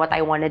not done what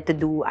I wanted to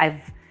do. I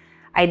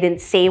didn't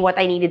say what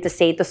I needed to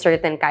say to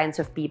certain kinds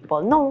of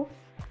people. No.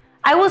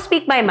 I will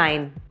speak my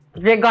mind.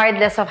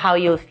 Regardless of how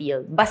you'll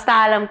feel. Basta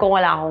alam ko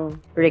wala akong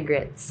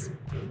regrets.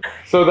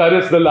 So that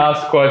is the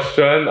last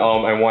question.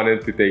 I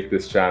wanted to take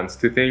this chance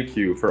to thank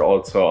you for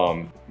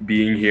also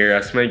being here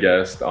as my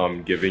guest,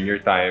 giving your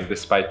time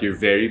despite your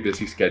very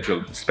busy schedule,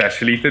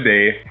 especially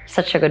today.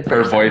 Such a good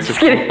Her person. voice is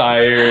so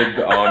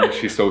tired.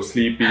 She's so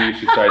sleepy.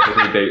 She started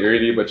her day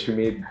early, but she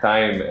made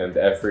time and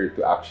effort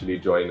to actually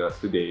join us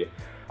today.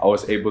 I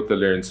was able to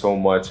learn so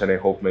much, and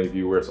I hope my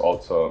viewers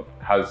also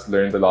has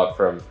learned a lot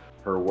from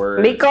her words,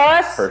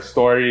 because her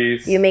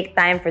stories. You make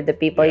time for the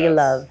people you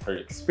love.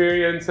 Her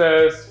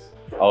experiences.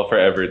 I'll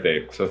forever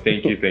take. So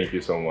thank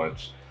you so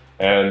much.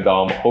 And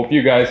hope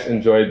you guys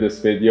enjoyed this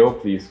video.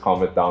 Please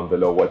comment down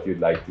below what you'd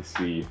like to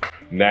see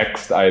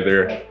next,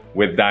 either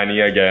with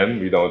Dani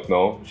again, we don't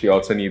know. She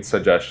also needs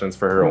suggestions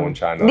for her own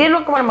channel. Hindi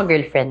naman ko na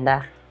mag-girlfriend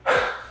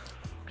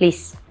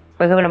Please,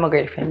 wag ka na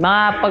mag-girlfriend.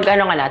 Mga pag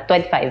ano ka na,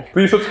 25.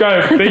 Please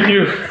subscribe. Thank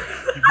you.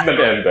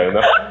 Nag-end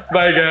na.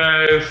 Bye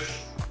guys.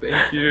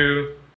 Thank you.